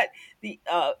know what, the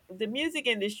music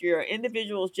industry, or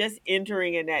individuals just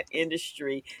entering in that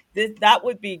industry, that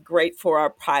would be great for our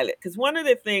pilot. Because one of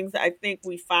the things I think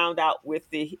we found out with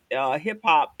the hip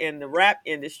hop and the rap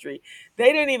industry,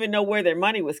 they didn't even know where their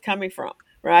money was coming from.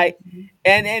 Right.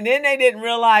 And then they didn't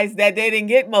realize that they didn't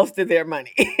get most of their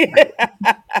money.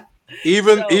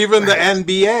 Even the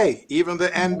NBA,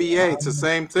 it's the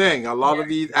same thing. A lot of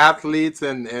these athletes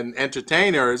and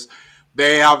entertainers,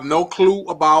 they have no clue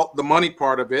about the money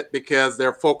part of it because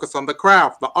they're focused on the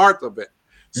craft, the art of it.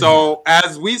 So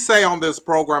as we say on this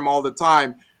program all the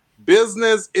time,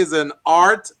 business is an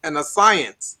art and a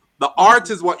science. The art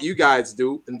is what you guys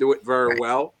do and do it very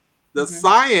well. The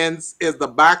science is the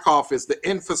back office, the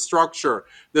infrastructure,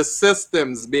 the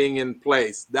systems being in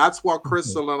place. That's what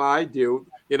Crystal and I do.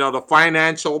 You know, the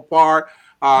financial part,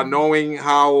 knowing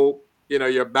how, you know,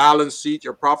 your balance sheet,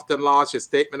 your profit and loss, your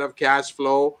statement of cash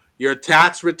flow, your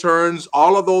tax returns,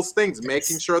 all of those things,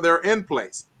 making sure they're in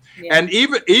place. Yeah. And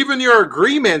even your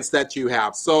agreements that you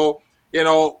have. So, you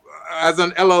know, as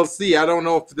an LLC, I don't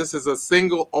know if this is a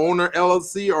single owner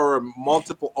LLC or a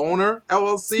multiple owner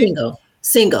LLC.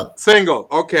 Single.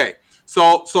 Okay.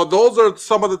 So those are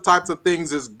some of the types of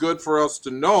things is good for us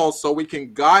to know, so we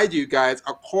can guide you guys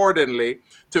accordingly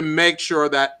to make sure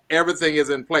that everything is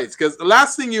in place. Because the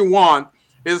last thing you want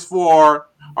is for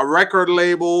a record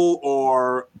label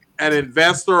or an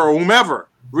investor or whomever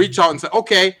reach out and say,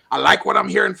 okay, I like what I'm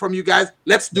hearing from you guys.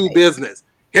 Let's do business.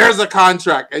 Here's a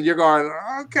contract. And you're going,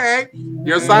 okay.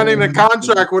 You're signing the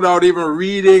contract without even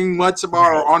reading much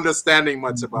about or understanding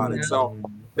much about it. So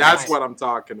that's what I'm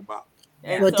talking about.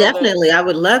 And well, so definitely, I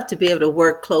would love to be able to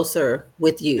work closer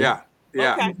with you. Yeah.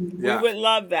 Okay. We would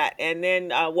love that. And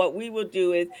then what we will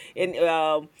do is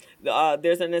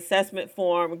there's an assessment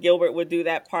form. Gilbert will do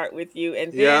that part with you.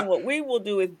 And then what we will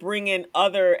do is bring in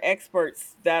other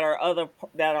experts that are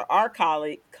our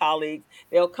colleagues.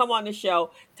 They'll come on the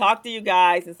show, talk to you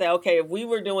guys and say, okay, if we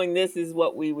were doing this is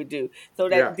what we would do. So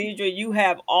that Deidre, you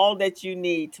have all that you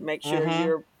need to make sure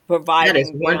you're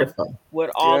providing them with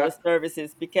all the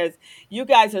services, because you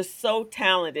guys are so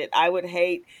talented. I would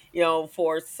hate, you know,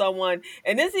 for someone,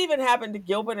 and this even happened to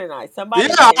Gilbert and I. Somebody,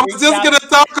 I was just going to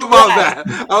talk about that.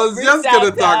 I was just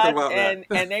going to talk about that.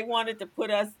 And they wanted to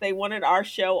they wanted our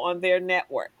show on their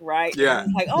network, right? Yeah.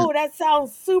 And like, oh, that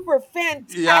sounds super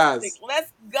fantastic. Yes.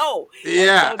 Let's go.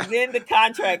 Yeah. And so then the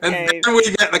contract came. And then we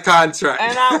get the contract.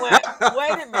 And I went,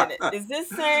 wait a minute. Is this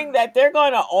saying that they're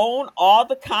going to own all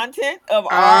the content of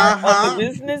of the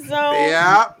business zone?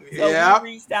 Yeah. So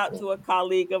we reached out to a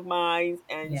colleague of mine,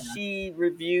 and she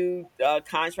reviewed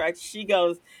contracts. She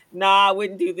goes, nah, I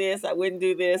wouldn't do this. I wouldn't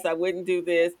do this. I wouldn't do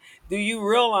this. Do you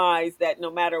realize that no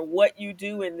matter what you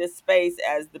do in this space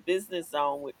as the business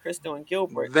zone with Crystal and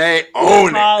Gilbert, they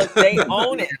own it. They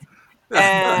own it.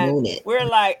 And we're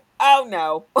like, oh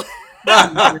no.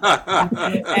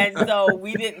 And so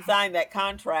we didn't sign that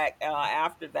contract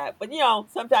after that. But, you know,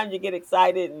 sometimes you get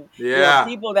excited, and you know,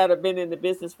 people that have been in the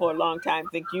business for a long time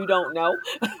think you don't know.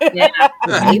 Deidre,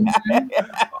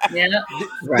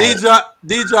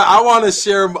 I want to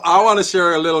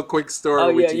share a little quick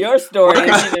story with you. Your story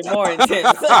is even more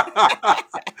intense.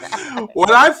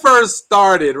 When I first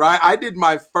started, right, I did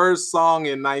my first song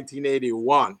in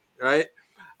 1981, right?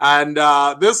 And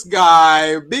this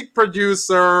guy, big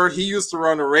producer, he used to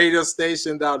run a radio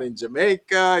station down in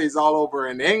Jamaica. He's all over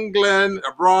in England,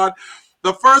 abroad.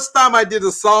 The first time I did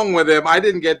a song with him, I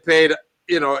didn't get paid,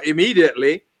 you know,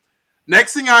 immediately.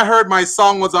 Next thing I heard, my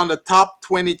song was on the top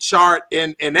 20 chart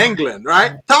in England,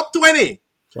 right? Top 20.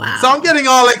 Wow. So I'm getting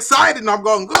all excited, and I'm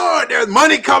going, good, there's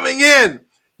money coming in.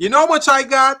 You know how much I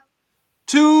got?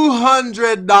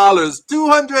 $200,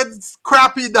 200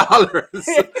 crappy dollars.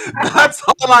 That's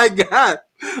all I got.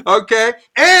 Okay.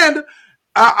 And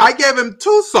I gave him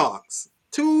two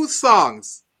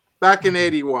songs back in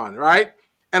 81. Right.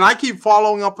 And I keep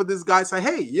following up with this guy, say,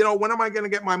 hey, you know, when am I going to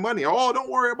get my money? Oh, don't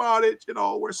worry about it. You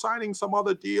know, we're signing some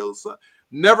other deals.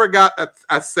 Never got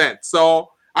a cent. So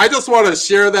I just want to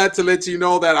share that to let you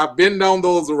know that I've been down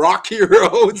those rocky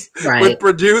roads with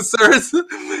producers,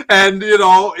 and, you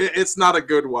know, it's not a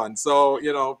good one. So,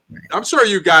 you know, I'm sure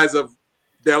you guys have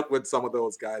dealt with some of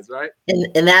those guys, right?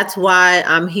 And that's why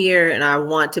I'm here, and I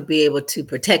want to be able to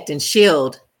protect and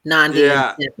shield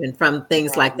non-DMs from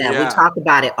things like that. We talk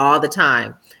about it all the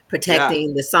time,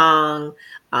 protecting the song,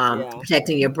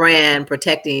 protecting your brand,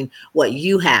 protecting what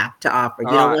you have to offer. You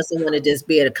don't want someone to just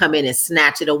be able to come in and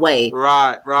snatch it away.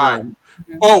 Right.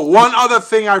 Oh, one other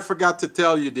thing I forgot to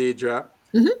tell you, Deidre.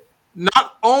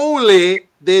 Not only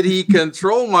did he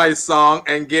control my song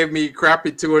and give me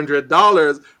crappy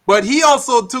 $200, but he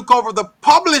also took over the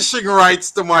publishing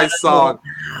rights to my song.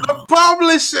 The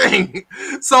publishing.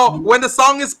 So when the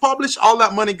song is published, all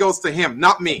that money goes to him,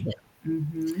 not me.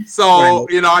 So,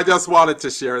 you know, I just wanted to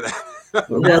share that.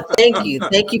 Well, thank you.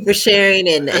 Thank you for sharing.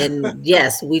 And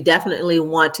yes, we definitely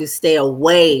want to stay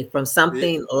away from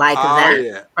something like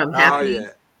that from happening.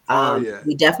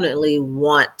 We definitely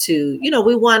want to, you know,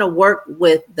 we want to work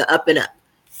with the up and up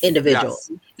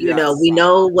individuals. You know, we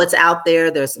know what's out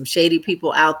there. There's some shady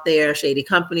people out there, shady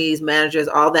companies, managers,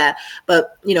 all that.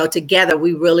 But, you know, together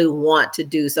we really want to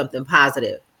do something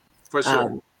positive. For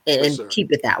sure. and sure.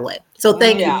 keep it that way. So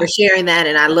thank you for sharing that.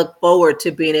 And I look forward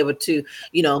to being able to,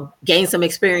 gain some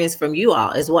experience from you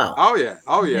all as well. Oh yeah.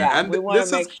 And we want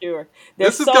to make sure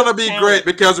this is going to be great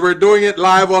because we're doing it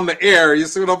live on the air. You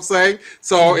see what I'm saying?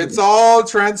 So it's all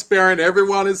transparent.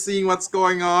 Everyone is seeing what's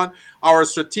going on. Our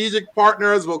strategic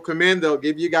partners will come in. They'll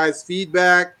give you guys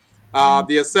feedback.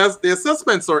 The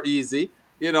assessments are easy.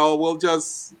 We'll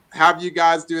just have you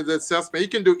guys do the assessment. You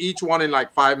can do each one in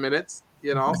like 5 minutes.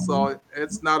 So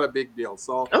it's not a big deal.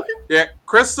 So yeah,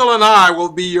 Crystal and I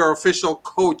will be your official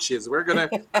coaches. We're gonna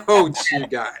coach you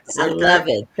guys. I love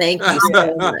it. Thank you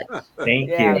so much. Thank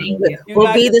you.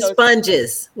 We'll be the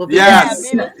sponges. We'll be the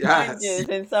sponges.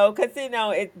 And so, because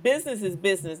business is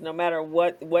business, no matter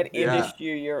what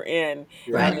industry you're in,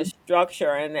 and the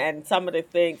structure and some of the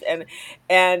things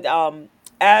and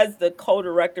as the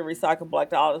co-director of Recycle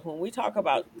Black Dollars, when we talk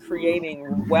about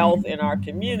creating wealth in our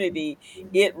community,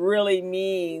 it really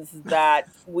means that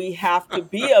we have to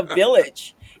be a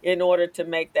village in order to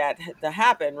make that to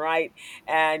happen, right?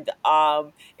 And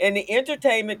in the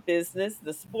entertainment business,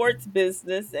 the sports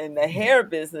business, and the hair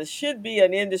business should be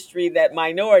an industry that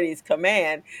minorities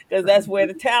command, because that's where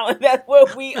the talent, that's where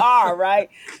we are, right?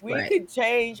 We could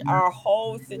change our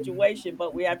whole situation,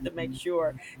 but we have to make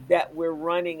sure that we're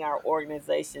running our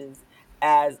organizations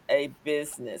as a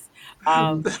business.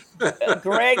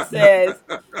 Greg says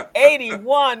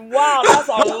 81. Wow, that's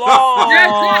a long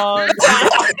time.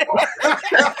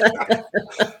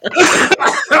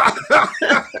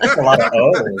 That's a lot of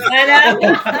O's.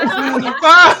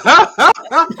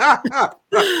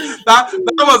 that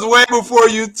was way before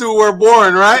you two were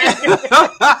born, right?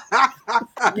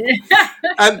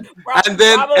 and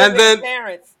then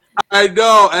parents. I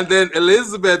know. And then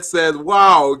Elizabeth said,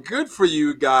 wow, good for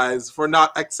you guys for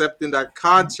not accepting that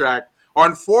contract.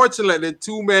 Unfortunately,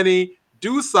 too many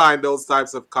do sign those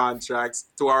types of contracts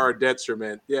to our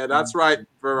detriment. Yeah, that's right,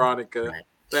 Veronica.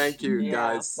 Thank you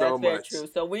guys so much. That's very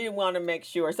true. So we want to make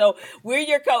sure. So we're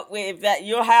your coach. If that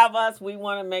you'll have us, we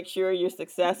want to make sure you're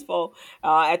successful.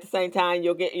 At the same time,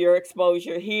 you'll get your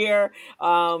exposure here,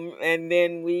 and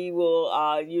then we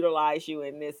will utilize you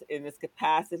in this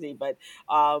capacity. But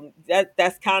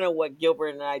that's kind of what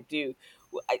Gilbert and I do.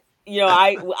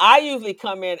 I usually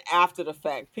come in after the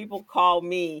fact. People call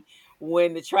me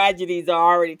when the tragedies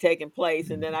are already taking place,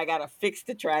 and then I got to fix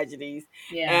the tragedies.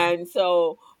 And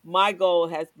so my goal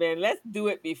has been, let's do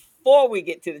it before we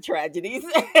get to the tragedies.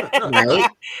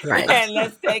 Right. And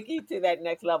let's take you to that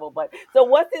next level. But so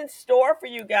what's in store for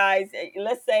you guys?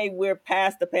 Let's say we're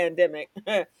past the pandemic.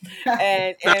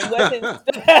 and what's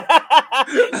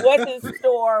in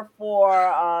store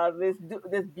for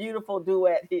this beautiful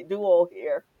duo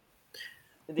here?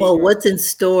 Well, what's in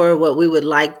store, what we would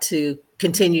like to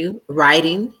continue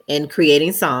writing and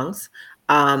creating songs.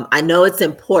 I know it's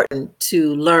important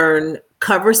to learn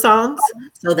cover songs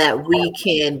so that we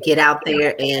can get out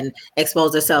there and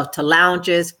expose ourselves to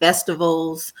lounges,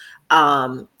 festivals,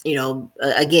 again,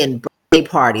 birthday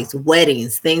parties,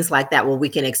 weddings, things like that, where we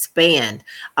can expand.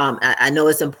 I know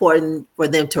it's important for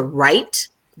them to write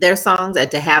their songs and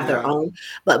to have their own,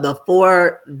 but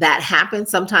before that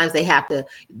happens, sometimes they have to,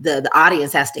 the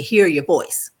audience has to hear your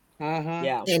voice.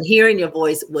 And hearing your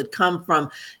voice would come from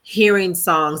hearing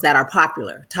songs that are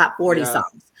popular, top 40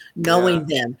 songs, knowing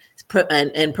them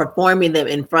and performing them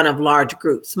in front of large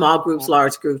groups, small groups,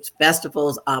 large groups,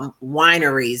 festivals,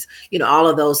 wineries, all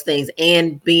of those things,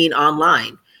 and being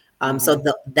online. So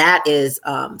that is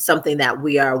something that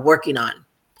we are working on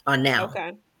now.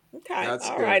 Okay.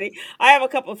 All righty. I have a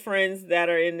couple of friends that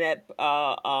are in that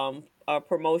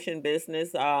promotion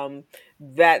business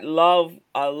that love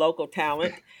local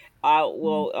talent. I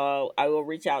will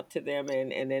reach out to them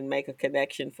and then make a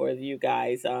connection for you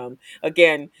guys.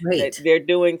 Again, they're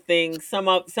doing things.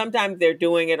 Sometimes they're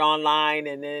doing it online,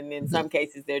 and then in some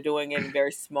cases they're doing it in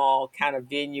very small kind of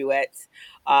vignettes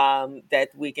that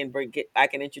we can I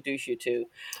can introduce you to.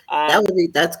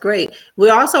 That's great. We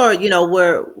also are,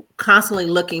 we're constantly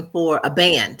looking for a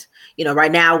band.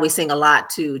 Right now we sing a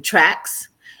lot to tracks.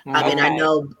 And I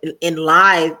know in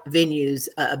live venues,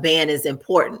 a band is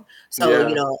important.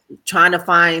 So, trying to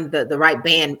find the right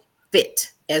band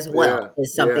fit as well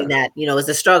is something that, is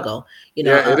a struggle.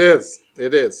 It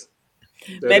is.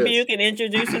 Maybe you can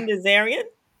introduce him to Zarian.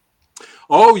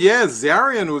 Oh, yeah.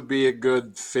 Zarian would be a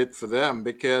good fit for them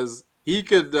because he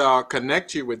could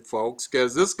connect you with folks,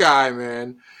 because this guy,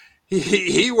 man,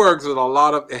 he works with a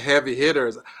lot of heavy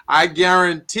hitters. I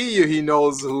guarantee you he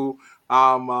knows who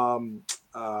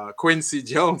Quincy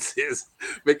Jones is,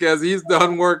 because he's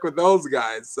done work with those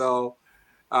guys. So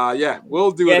Yeah,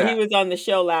 we'll do that. Yeah, he was on the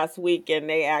show last week, and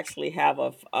they actually have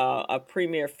a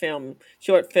premiere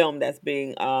short film that's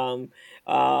being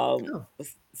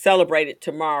celebrated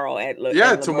tomorrow at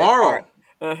tomorrow.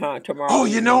 Tomorrow. Oh,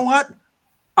 you know what?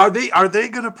 Are they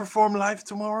going to perform live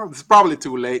tomorrow? It's probably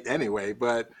too late anyway,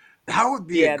 but that would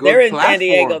be a good they're in platform. San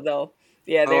Diego though.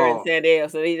 Yeah, they're in San Diego,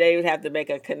 so they would have to make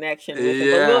a connection with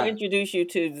him. But we'll introduce you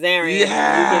to Zarian.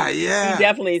 He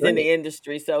definitely is in the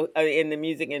industry, so in the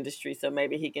music industry, so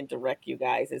maybe he can direct you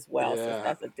guys as well. Yeah. So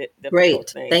that's a difficult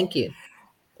thing. Thank you.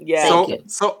 Yeah.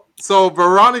 So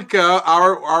Veronica,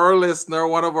 our listener,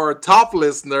 one of our top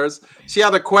listeners, she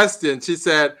had a question. She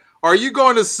said, "Are you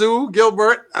going to sue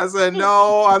Gilbert?" I said,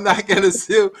 "No, I'm not going to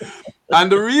sue." And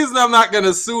the reason I'm not going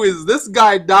to sue is this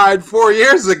guy died 4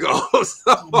 years ago.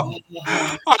 So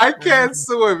I can't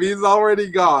sue him. He's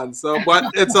already gone. So, but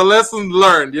it's a lesson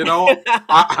learned, you know.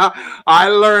 I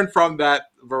learned from that,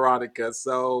 Veronica.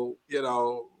 So, you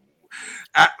know,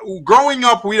 growing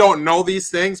up, we don't know these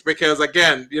things because,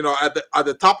 again, you know, at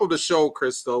the top of the show,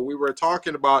 Crystal, we were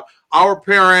talking about our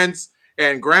parents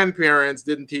and grandparents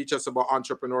didn't teach us about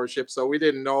entrepreneurship. So we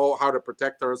didn't know how to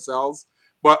protect ourselves.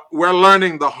 But we're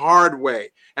learning the hard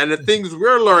way. And the things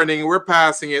we're learning, we're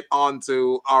passing it on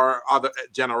to our other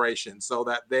generations so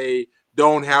that they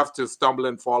don't have to stumble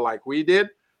and fall like we did.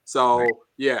 So,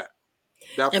 yeah.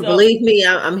 Definitely. And believe me,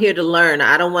 I'm here to learn.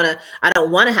 I don't want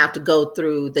to have to go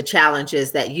through the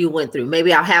challenges that you went through.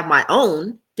 Maybe I'll have my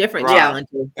own different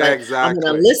challenges, but I'm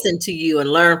going to listen to you and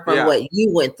learn from what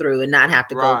you went through and not have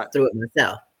to go through it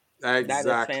myself.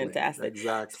 Exactly. That is fantastic.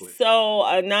 Exactly.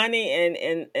 So,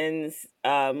 Nani and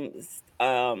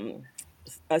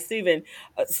Stephen,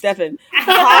 how Stephen,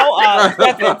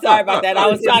 sorry about that. I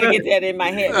was trying to get that in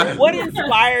my head. What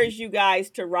inspires you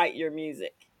guys to write your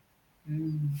music?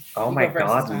 Oh my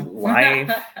God,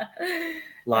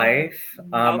 life.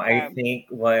 I think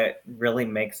what really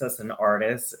makes us an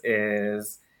artist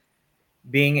is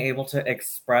being able to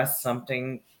express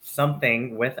something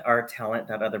with our talent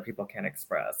that other people can't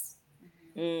express.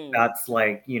 That's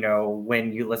like, you know,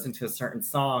 when you listen to a certain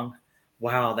song,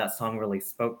 wow, that song really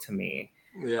spoke to me.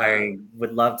 I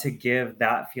would love to give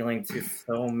that feeling to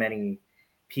so many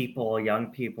people,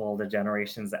 young people, the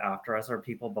generations after us or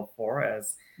people before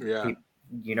us.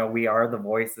 You know, we are the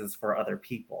voices for other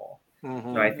people.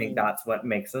 So I think that's what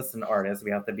makes us an artist. We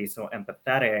have to be so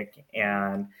empathetic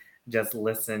and just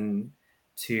listen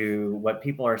to what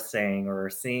people are saying or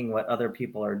seeing what other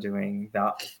people are doing.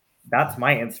 That's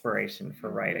my inspiration for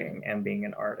writing and being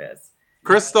an artist.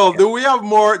 Crystal, do we have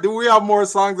more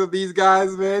songs of these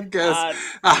guys, man? Because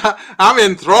I'm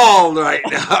enthralled right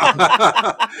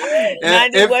now.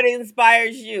 Nani, what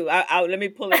inspires you? Let me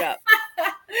pull it up.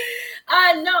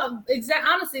 No,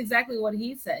 honestly, exactly what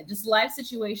he said. Just life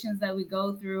situations that we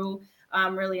go through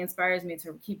really inspires me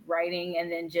to keep writing,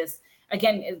 and then just,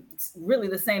 again, it's really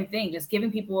the same thing, just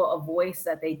giving people a voice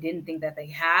that they didn't think that they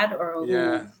had,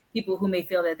 or people who may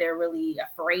feel that they're really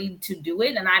afraid to do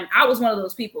it. And I was one of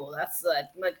those people. That's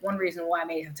like one reason why I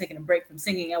may have taken a break from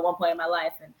singing at one point in my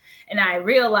life. And I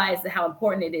realized how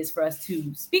important it is for us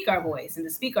to speak our voice and to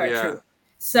speak our truth.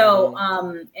 So,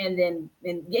 and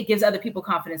it gives other people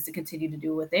confidence to continue to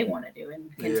do what they want to do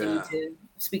and continue to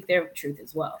speak their truth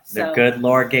as well. So, the good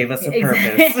Lord gave us a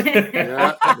purpose.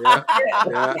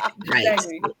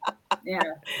 Exactly. Yeah.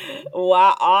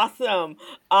 Wow. Awesome.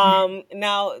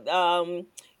 Now,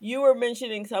 you were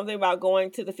mentioning something about going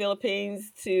to the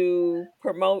Philippines to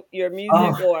promote your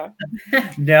music, or?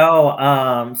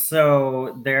 No.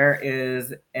 So there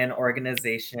is an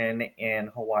organization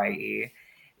in Hawaii.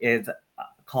 It's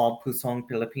called Pusong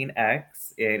Philippine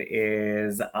X. It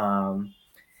is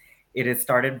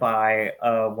started by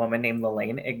a woman named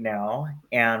Lelaine Ignau.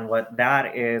 And what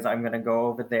that is, I'm going to go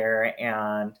over there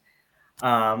and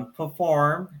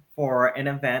perform for an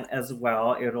event as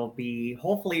well. It'll be,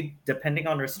 hopefully, depending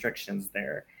on restrictions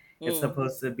there, it's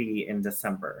supposed to be in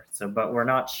December. So, but we're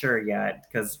not sure yet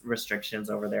because restrictions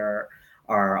over there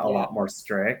are a lot more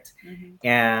strict.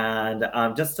 And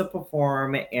just to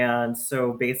perform. And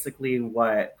so basically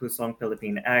what Pusong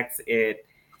Philippine X, it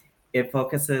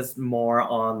focuses more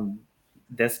on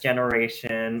this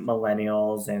generation,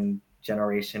 millennials and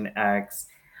Generation X,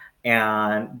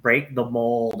 and break the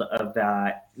mold of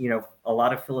that. You know, a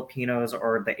lot of Filipinos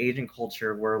or the Asian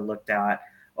culture were looked at,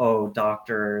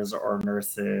 doctors or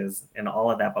nurses and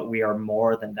all of that, but we are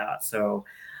more than that. So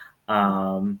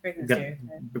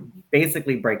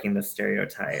basically breaking the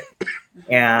stereotype.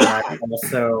 And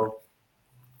also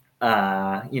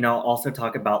also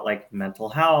talk about like mental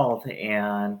health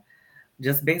and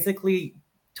just basically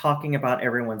talking about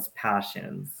everyone's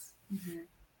passions.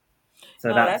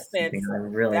 So that's something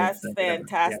I'm really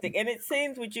fantastic. And it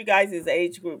seems with you guys'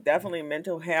 age group, definitely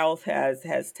mental health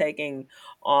has taken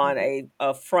on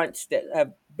a front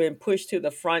have been pushed to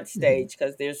the front stage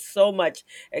because there's so much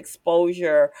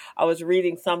exposure. I was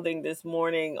reading something this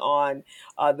morning on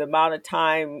the amount of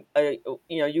time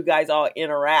you guys all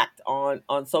interact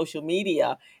on social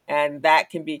media, and that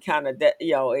can be kind of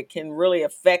it can really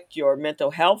affect your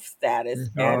mental health status,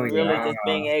 and really just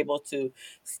being able to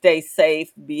stay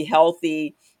safe, be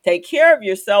healthy, take care of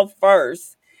yourself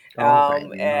first,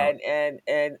 and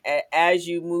as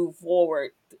you move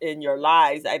forward in your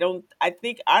lives. I don't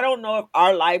know if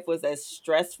our life was as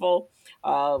stressful.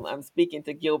 I'm speaking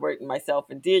to Gilbert and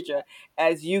myself and Deirdre,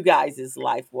 as you guys'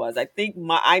 life was.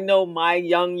 I know my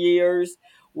young years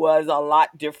was a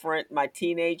lot different. My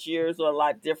teenage years were a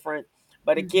lot different.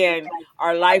 But again,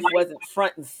 our life wasn't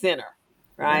front and center,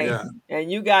 right? Yeah.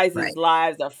 And you guys'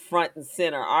 lives are front and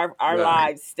center. Our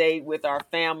lives stayed with our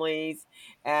families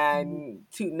and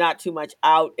not too much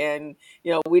out. And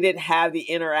we didn't have the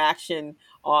interaction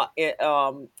in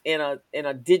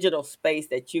a digital space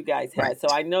that you guys had. So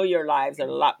I know your lives are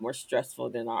a lot more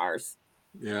stressful than ours.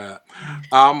 Yeah.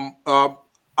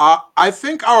 I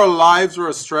think our lives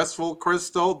were stressful,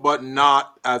 Crystal, but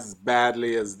not as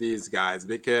badly as these guys,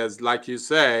 because like you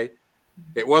say,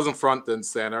 it wasn't front and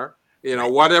center.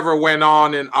 Whatever went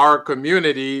on in our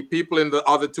community, people in the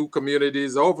other two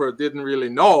communities over didn't really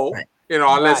know,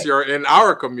 unless you're in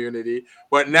our community.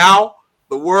 But now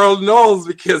the world knows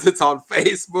because it's on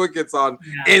Facebook, it's on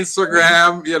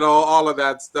Instagram, all of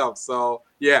that stuff. So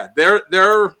yeah, they're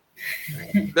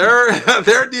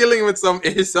dealing with some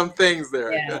things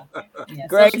there.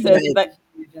 Greg says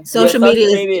social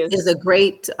media is a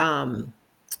great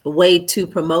way to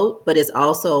promote, but it's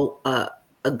also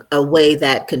a way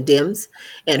that condemns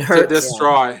and hurts, to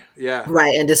destroy,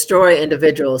 and destroy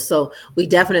individuals. So we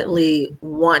definitely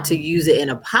want to use it in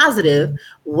a positive,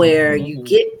 where you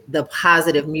get the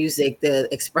positive music, the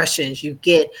expressions, you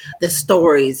get the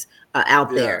stories out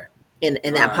there in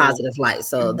that positive light.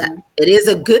 So that it is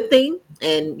a good thing.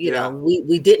 And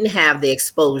we didn't have the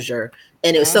exposure,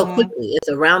 and it was so quickly. It's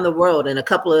around the world in a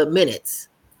couple of minutes,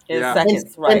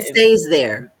 seconds, and stays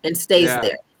there, and stays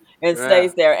there. And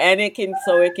stays there, and it can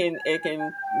take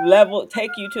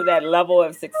you to that level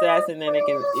of success, and then it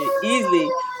can easily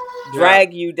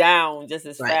drag you down just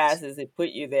as fast as it put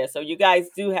you there. So you guys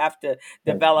do have to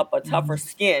develop a tougher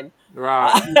skin,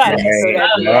 right? So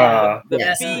that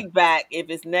the feedback, if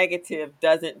it's negative,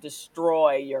 doesn't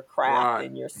destroy your craft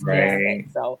and your skill.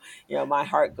 So my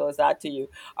heart goes out to you.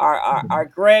 Our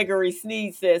Gregory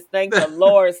Sneed says, "Thank the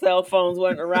Lord, cell phones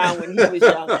weren't around when he was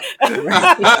young."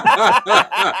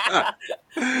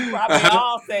 Probably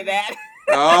all say that.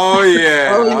 Oh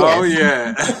yeah.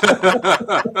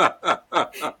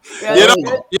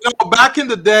 Back in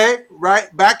the day,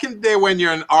 right? Back in the day when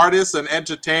you're an artist, an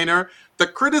entertainer, the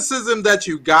criticism that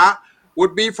you got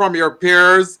would be from your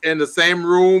peers in the same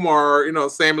room or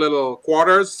same little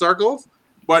quarters, circles.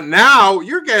 But now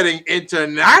you're getting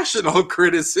international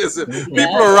criticism.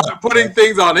 People are putting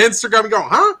things on Instagram and going,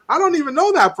 "Huh? I don't even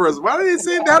know that person. Why are they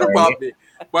saying that about me?"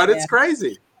 But it's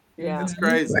crazy. Yeah, it's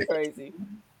crazy. It's crazy.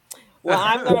 Well,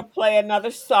 I'm going to play another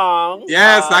song.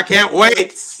 Yes, I can't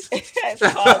wait. It's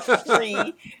called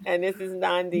Free, and this is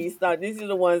Nandi's song. These are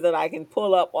the ones that I can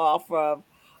pull up off of.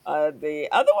 The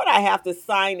other one I have to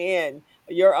sign in.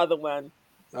 Your other one.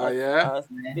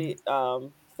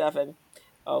 Stephen.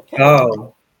 Okay.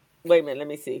 Oh. Wait a minute. Let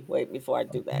me see. Wait, before I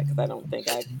do that, because I don't think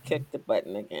I clicked the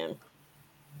button again.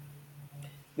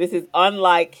 This is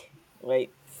unlike... Wait,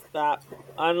 stop.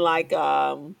 Unlike...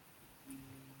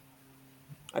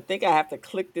 I think I have to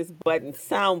click this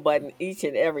sound button each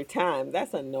and every time.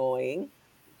 That's annoying.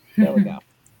 There we go.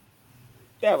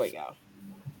 There we go.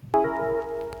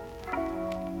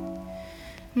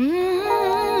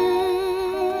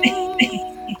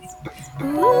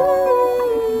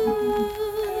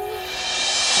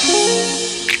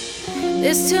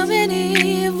 There's too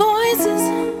many voices,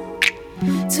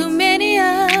 too many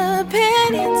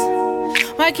opinions.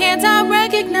 Why can't I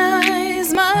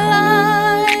recognize my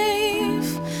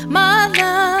life, my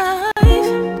life?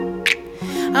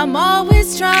 I'm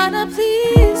always trying to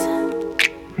please,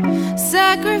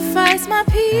 sacrifice my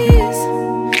peace.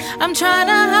 I'm trying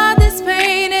to hide this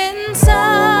pain inside.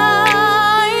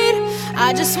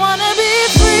 I just wanna be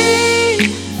free,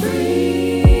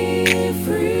 free,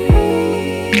 free,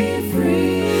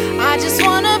 free. I just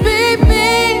wanna be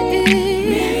me,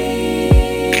 me.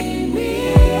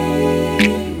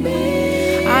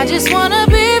 I just wanna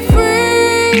be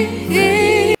free,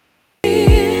 free.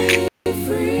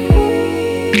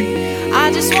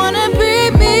 I just wanna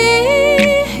be me.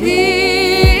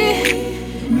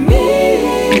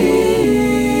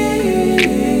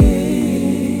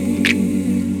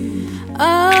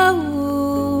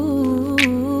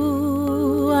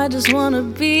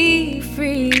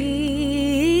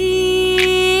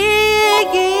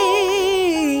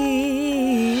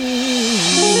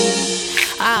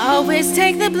 always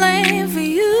take the blame for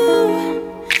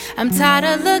you. I'm tired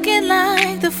of looking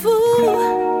like the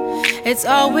fool. It's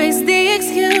always the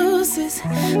excuses.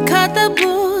 Cut the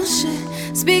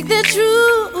bullshit, speak the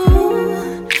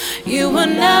truth. You were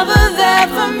never there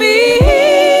for me.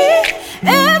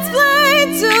 It's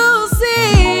plain to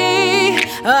see.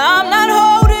 I'm not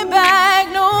holding back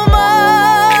no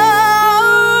more.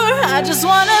 I just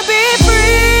wanna be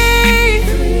free.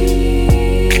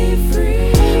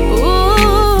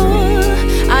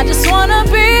 Ooh, I just wanna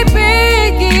be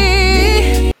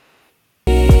Biggie.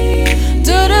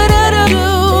 Do do do do do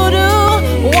do.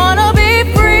 Wanna be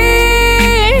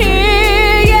free.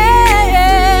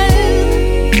 Yeah.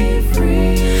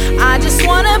 I just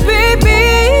wanna be Biggie.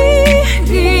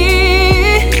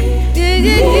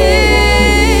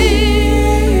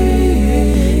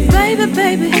 Baby,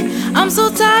 baby, I'm so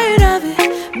tired of it.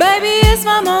 Baby, it's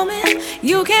my moment.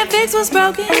 You can't fix what's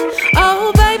broken.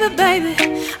 Oh, baby, baby,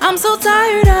 I'm so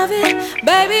tired of it.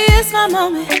 Baby, it's my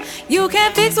moment. You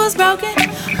can't fix what's broken.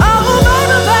 Oh,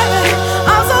 baby, baby,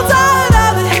 I'm so tired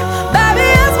of it. Baby,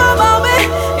 it's my moment.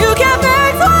 You can't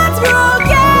fix what's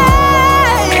broken.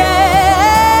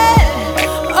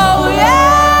 Oh,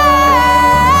 yeah.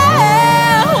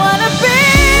 Wanna be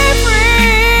free.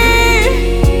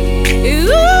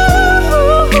 Ooh,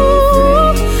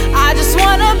 I just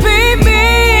wanna be me.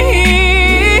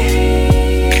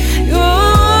 Ooh,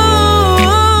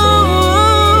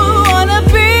 wanna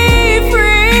be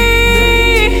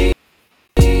free.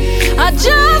 I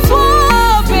just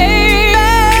wanna be.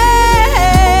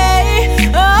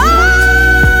 Oh.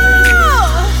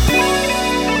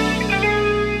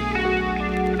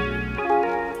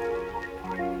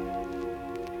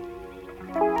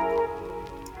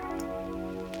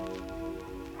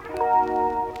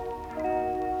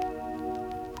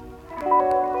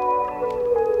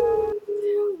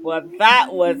 Well,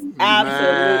 that was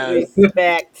absolutely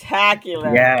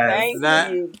spectacular. Yes. Thank Na-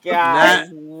 you guys.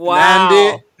 Na-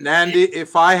 Wow. Nandi,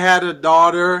 if I had a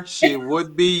daughter, she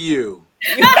would be you.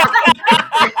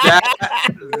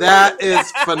 That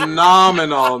is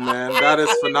phenomenal, man. That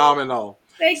is phenomenal.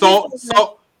 Thank So you so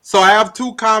much. so I have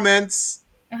two comments.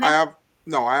 Uh-huh. I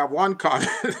have one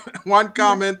comment, one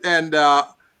comment and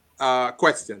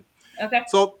question. Okay.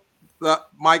 So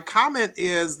my comment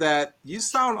is that you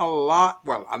sound a lot,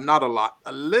 well, not a lot,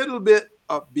 a little bit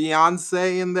of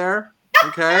Beyonce in there,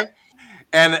 okay?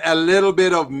 And a little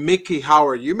bit of Mickey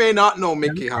Howard. You may not know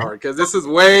Mickey Howard because this is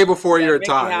way before Yeah, your Mickey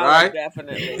time, Howard, right?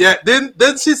 definitely. Yeah,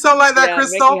 didn't she sound like that, Yeah,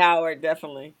 Crystal? Mickey Howard,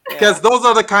 definitely. Yeah. Because those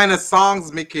are the kind of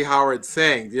songs Mickey Howard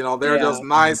sings. You know, they're Yeah. just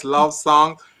nice love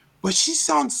songs. But she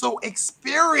sounds so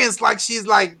experienced, like she's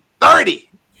like 30.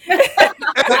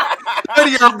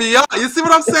 30 or beyond. You see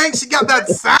what I'm saying? She got that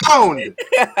sound.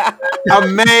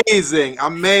 Amazing,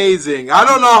 amazing. I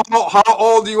don't know how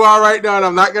old you are right now, and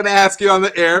I'm not going to ask you on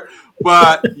the air,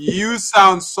 but you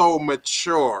sound so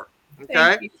mature. Okay.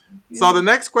 Thank you. So the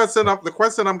next question, the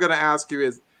question I'm going to ask you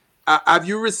is, have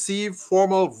you received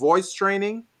formal voice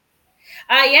training?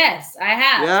 Yes, I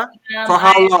have. Yeah. For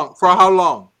how long? For how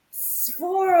long?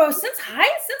 Since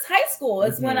high school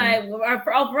is when our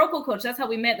vocal coach. That's how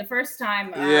we met the first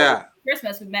time. Yeah.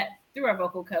 Christmas we met through our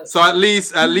vocal coach. So at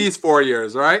least 4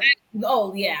 years, right?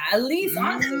 Oh yeah, at least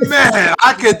honestly. Man,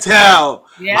 I could tell.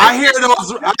 Yeah. I hear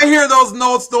those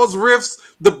notes, those riffs,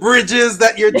 the bridges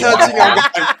that you're touching.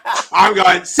 I'm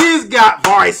going, she's got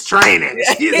voice training.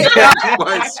 She's got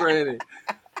voice training.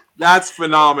 That's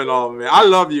phenomenal, man. I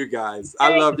love you guys.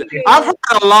 I love you. I've heard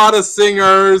a lot of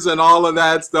singers and all of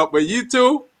that stuff, but you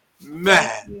two,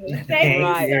 man.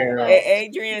 Right.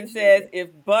 Adrian says, if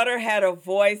Butter had a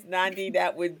voice, Nandi,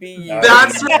 that would be you.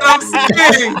 That's what I'm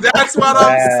saying. That's what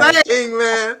I'm saying,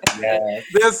 man. Yes.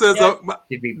 This is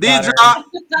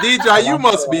Deidre, you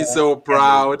must be so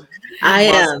proud. I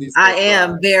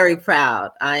am very proud.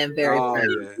 I am very proud.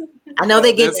 Yeah. I know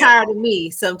they get tired of me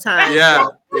sometimes. Yeah.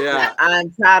 I'm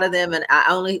proud of them, and I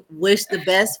only wish the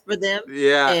best for them.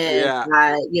 And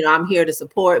I'm here to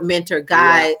support, mentor,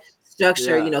 guide,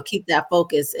 structure. Keep that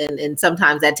focus, and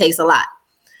sometimes that takes a lot.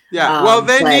 Yeah, well,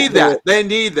 they need that. They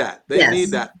need that. They need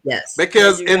that. Yes,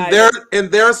 because in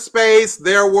their space,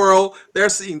 their world, they're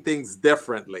seeing things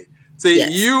differently. See,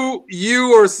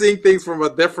 you are seeing things from a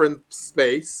different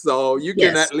space, so you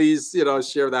can at least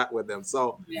share that with them.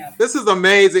 So this is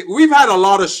amazing. We've had a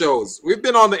lot of shows. We've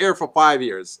been on the air for 5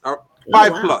 years, or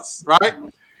 5 plus, right?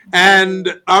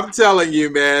 And I'm telling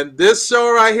you, man, this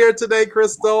show right here today,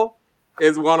 Crystal,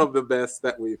 is one of the best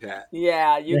that we've had.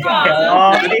 Yeah, you Yeah. guys.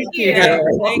 Oh, Thank you.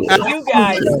 Thank you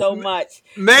guys so much.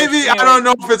 Maybe I don't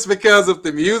know if it's because of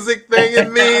the music thing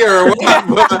in me or what,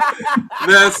 but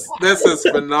this is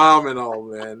phenomenal,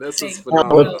 man. This is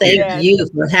phenomenal. Oh, thank Yes. you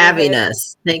for having Yes.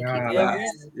 us. Thank you. Yeah,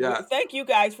 Yes. thank you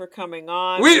guys for coming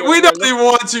on. We don't even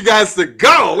want you guys to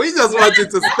go. We just want you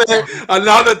to stay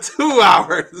another 2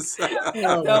 hours. Oh,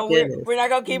 So my goodness. we're not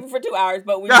gonna keep it for 2 hours,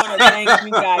 but we want to thank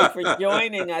you guys for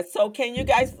joining us. So can you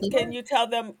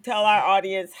tell our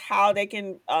audience how they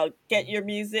can get your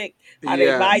music, how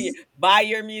they buy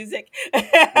your music?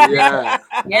 Yeah.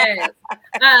 Yes,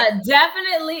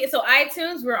 definitely. So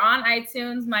iTunes, we're on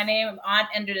iTunes. My name on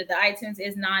under the iTunes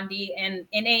is Nandi and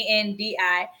Nandi,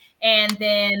 and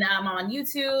then I'm on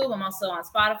YouTube. I'm also on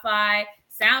Spotify,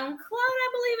 SoundCloud, I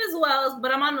believe as well.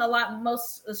 But I'm on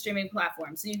most streaming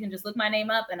platforms, so you can just look my name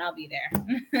up and I'll be there.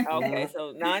 Okay,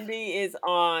 so Nandi is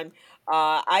on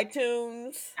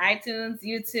iTunes,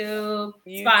 YouTube,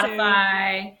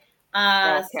 Spotify,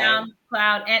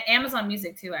 SoundCloud, and Amazon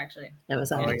Music too. Actually,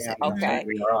 Amazon Music. Okay,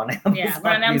 we are on Amazon. Yeah,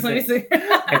 we're on Amazon Music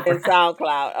and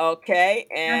SoundCloud. Okay,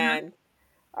 and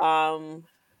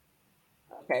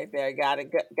okay, there,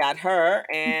 got her,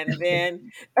 and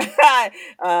then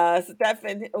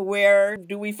Stefan, where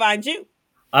do we find you?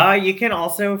 You can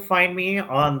also find me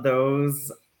on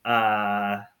those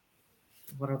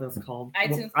what are those called?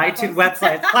 iTunes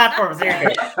websites, platforms. There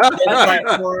you go.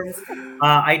 Platforms.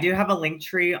 I do have a link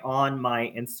tree on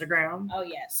my Instagram. Oh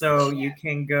yes. So you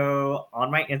can go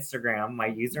on my Instagram. My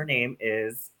username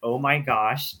is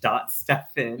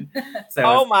ohmygosh.stefan. So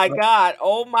oh my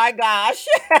gosh.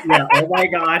 Yeah,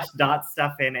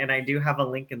 ohmygosh.stefan, and I do have a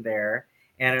link in there,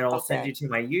 and it'll send you to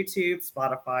my YouTube,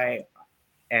 Spotify,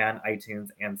 and iTunes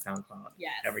and SoundCloud.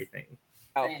 Yes. Everything.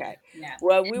 Okay. Yeah.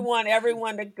 Well, we want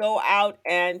everyone to go out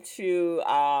and to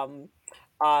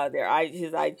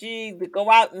his IG, to go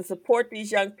out and support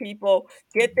these young people,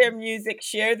 get their music,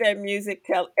 share their music,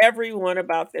 tell everyone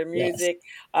about their music,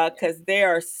 because they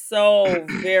are so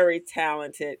very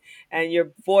talented, and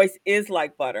your voice is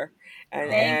like butter.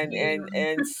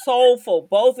 And soulful,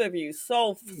 both of you,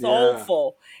 so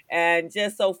soulful and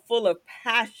just so full of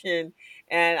passion.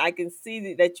 And I can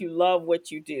see that you love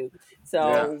what you do.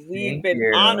 So we've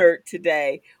been honored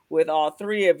today with all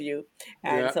three of you.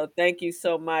 And so thank you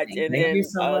so much. And thank then you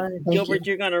so much. Gilbert,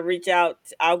 you're gonna reach out.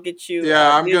 I'll get you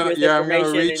I'm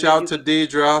gonna reach out to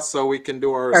Deidre so we can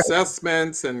do our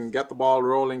assessments and get the ball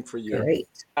rolling for you. Great.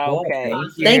 Okay.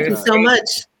 Thank you so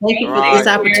much. Thank you for this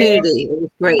opportunity. It was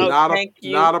great. Not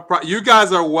a problem. You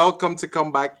guys are welcome to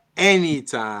come back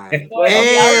anytime. All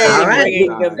right.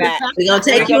 We're gonna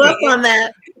take you up on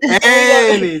that.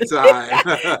 Anytime.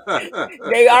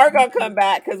 They are going to come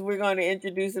back because we're going to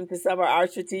introduce them to some of our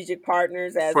strategic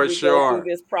partners as we go through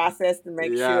this process to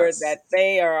make sure that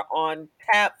they are on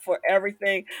tap for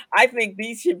everything. I think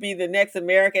these should be the next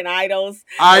American Idols.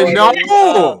 I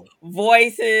know.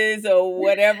 Voices or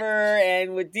whatever.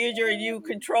 And with Deidre and you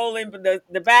controlling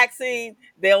the back scene,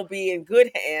 they'll be in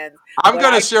good hands. I'm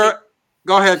going to share.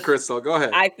 Go ahead, Crystal. Go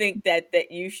ahead. I think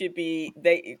that you should be...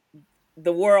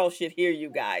 The world should hear you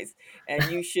guys, and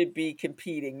you should be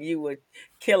competing. You would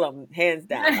kill them hands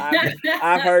down.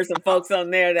 I've heard some folks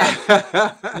on there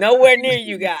that nowhere near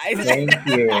you guys. Thank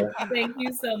you. Thank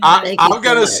you so much. I'm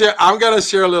gonna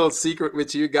share a little secret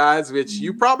with you guys, which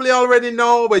you probably already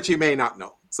know, but you may not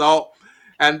know. So,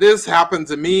 and this happened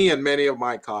to me and many of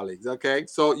my colleagues. Okay,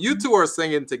 so you two are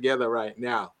singing together right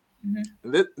now.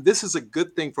 Mm-hmm. This is a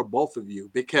good thing for both of you,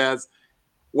 because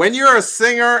when you're a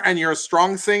singer and you're a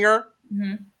strong singer,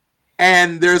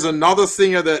 and there's another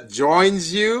singer that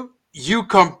joins you, you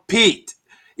compete.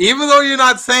 Even though you're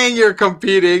not saying you're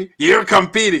competing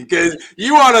because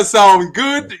you want to sound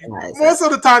good. Most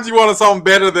of the times you want to sound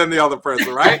better than the other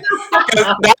person, right?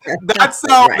 That's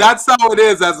how it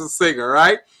is as a singer,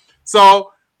 right?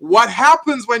 So what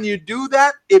happens when you do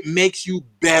that? It makes you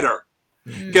better.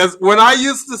 Because when I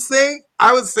used to sing,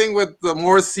 I would sing with the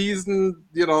more seasoned,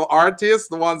 artists,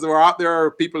 the ones who are out there,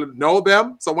 people who know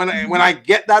them. So when I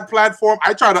get that platform,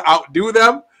 I try to outdo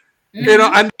them,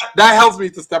 and that helps me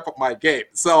to step up my game.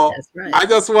 So I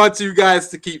just want you guys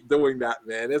to keep doing that,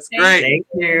 man. It's great. Thank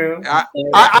you.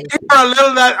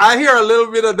 I hear a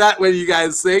little bit of that when you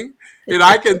guys sing. And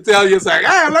I can tell you, say,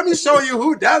 hey, let me show you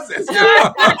who does this.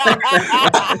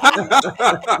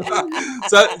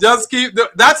 So just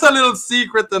that's a little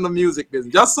secret in the music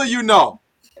business, just so you know.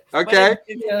 Okay.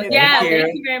 Yeah,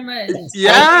 thank you very much.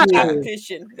 Yeah.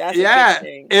 Competition. That's a good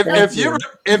thing. If you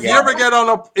ever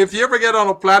get on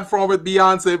a platform with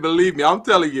Beyonce, believe me, I'm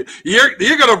telling you,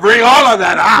 you're gonna bring all of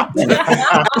that out. And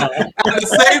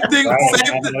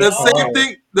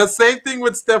the same thing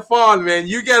with Stefan, man.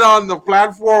 You get on the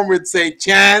platform with, say,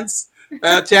 Chance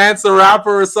the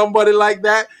Rapper or somebody like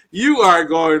that, you're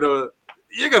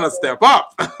gonna step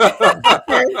up.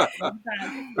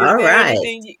 All right.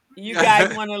 Anything you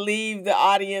guys want to leave the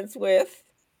audience with?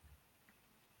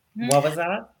 What was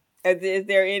that? Is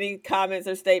there any comments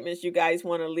or statements you guys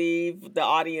want to leave the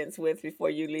audience with before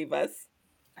you leave us?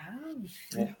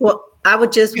 Well, I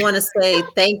would just want to say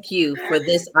thank you for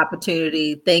this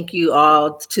opportunity. Thank you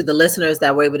all to the listeners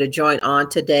that were able to join on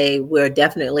today. We're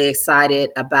definitely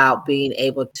excited about being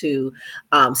able to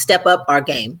step up our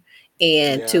game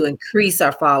and to increase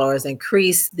our followers,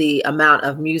 increase the amount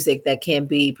of music that can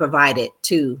be provided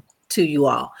to you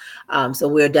all. So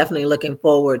we're definitely looking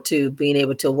forward to being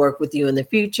able to work with you in the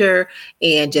future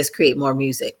and just create more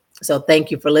music. So thank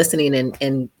you for listening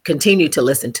and continue to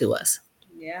listen to us.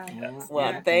 Yeah.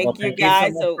 Well, thank you Thank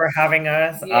guys you so much for having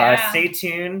us. Yeah. Stay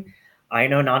tuned. I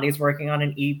know Nadi's working on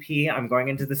an EP. I'm going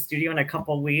into the studio in a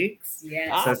couple weeks.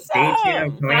 Yeah. So stay tuned.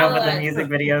 I'm coming up with a music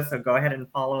video, so go ahead and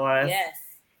follow us. Yes.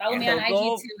 Follow me on IG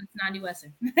too. It's Nadi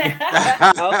Western.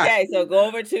 Okay, so go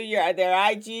over to their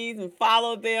IGs and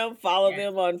follow them. Follow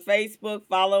them on Facebook.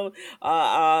 Follow them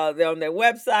on their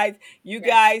websites. You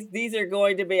guys, these are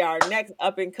going to be our next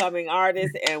up and coming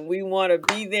artists, and we want to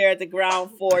be there at the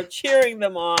ground floor cheering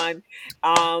them on.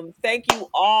 Thank you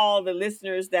all the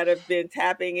listeners that have been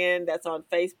tapping in. That's on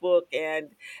Facebook and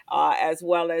as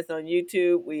well as on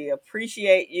YouTube. We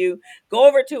appreciate you. Go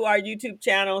over to our YouTube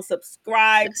channel.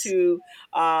 Subscribe to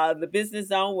the Business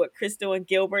Zone with Crystal and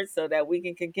Gilbert so that we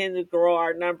can continue to grow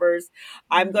our numbers.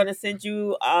 I'm going to send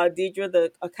you, Deidre,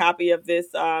 a copy of this.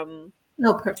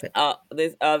 Perfect.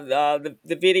 The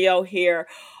video here.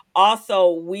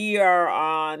 Also, we are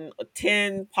on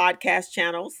 10 podcast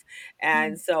channels,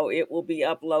 and so it will be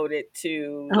uploaded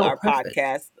to our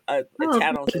podcast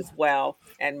channels as well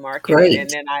and marketing. And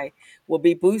then I will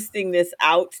be boosting this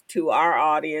out to our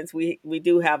audience. We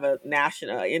do have a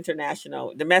national,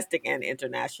 international, domestic and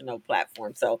international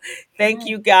platform. So thank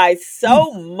you guys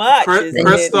so much.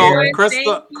 Crystal,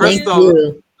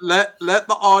 let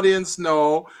the audience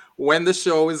know when the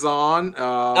show is on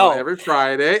every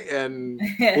Friday and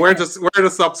where to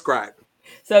subscribe.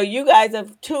 So you guys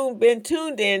have been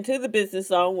tuned in to the Business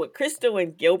Zone with Crystal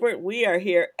and Gilbert. We are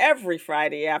here every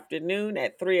Friday afternoon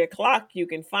at 3:00. You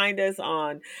can find us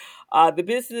on the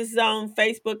Business Zone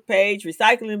Facebook page,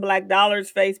 Recycling Black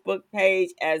Dollars Facebook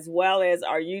page, as well as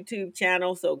our YouTube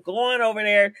channel. So go on over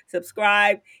there,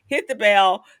 subscribe, hit the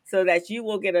bell so that you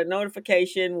will get a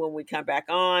notification when we come back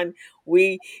on.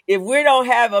 If we don't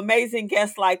have amazing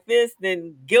guests like this,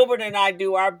 then Gilbert and I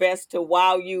do our best to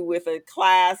wow you with a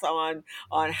class on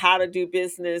how to do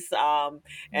business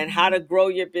and how to grow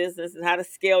your business and how to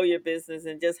scale your business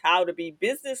and just how to be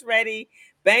business ready,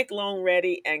 bank loan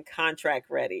ready, and contract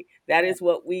ready. That is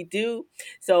what we do.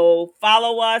 So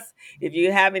follow us. If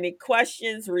you have any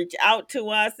questions, reach out to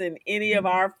us in any of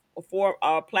our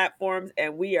platforms,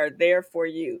 and we are there for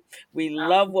you. We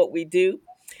love what we do.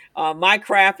 My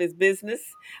craft is business.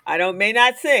 I may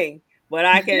not sing, but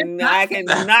I can knock it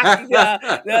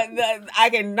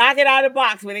out of the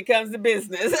box when it comes to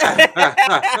business.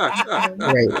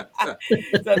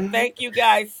 So thank you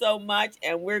guys so much,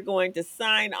 and we're going to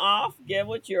sign off.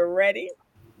 Gilbert, you're ready?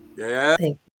 Yeah.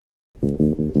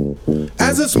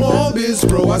 As a small biz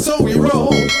pro, I saw we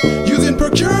roll, using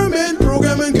procurement,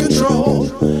 program and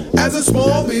control. As a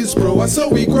small biz pro, I saw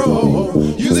we grow,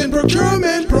 using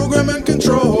procurement, program and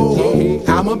control.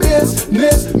 I'm a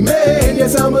businessman,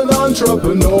 yes, I'm an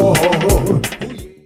entrepreneur.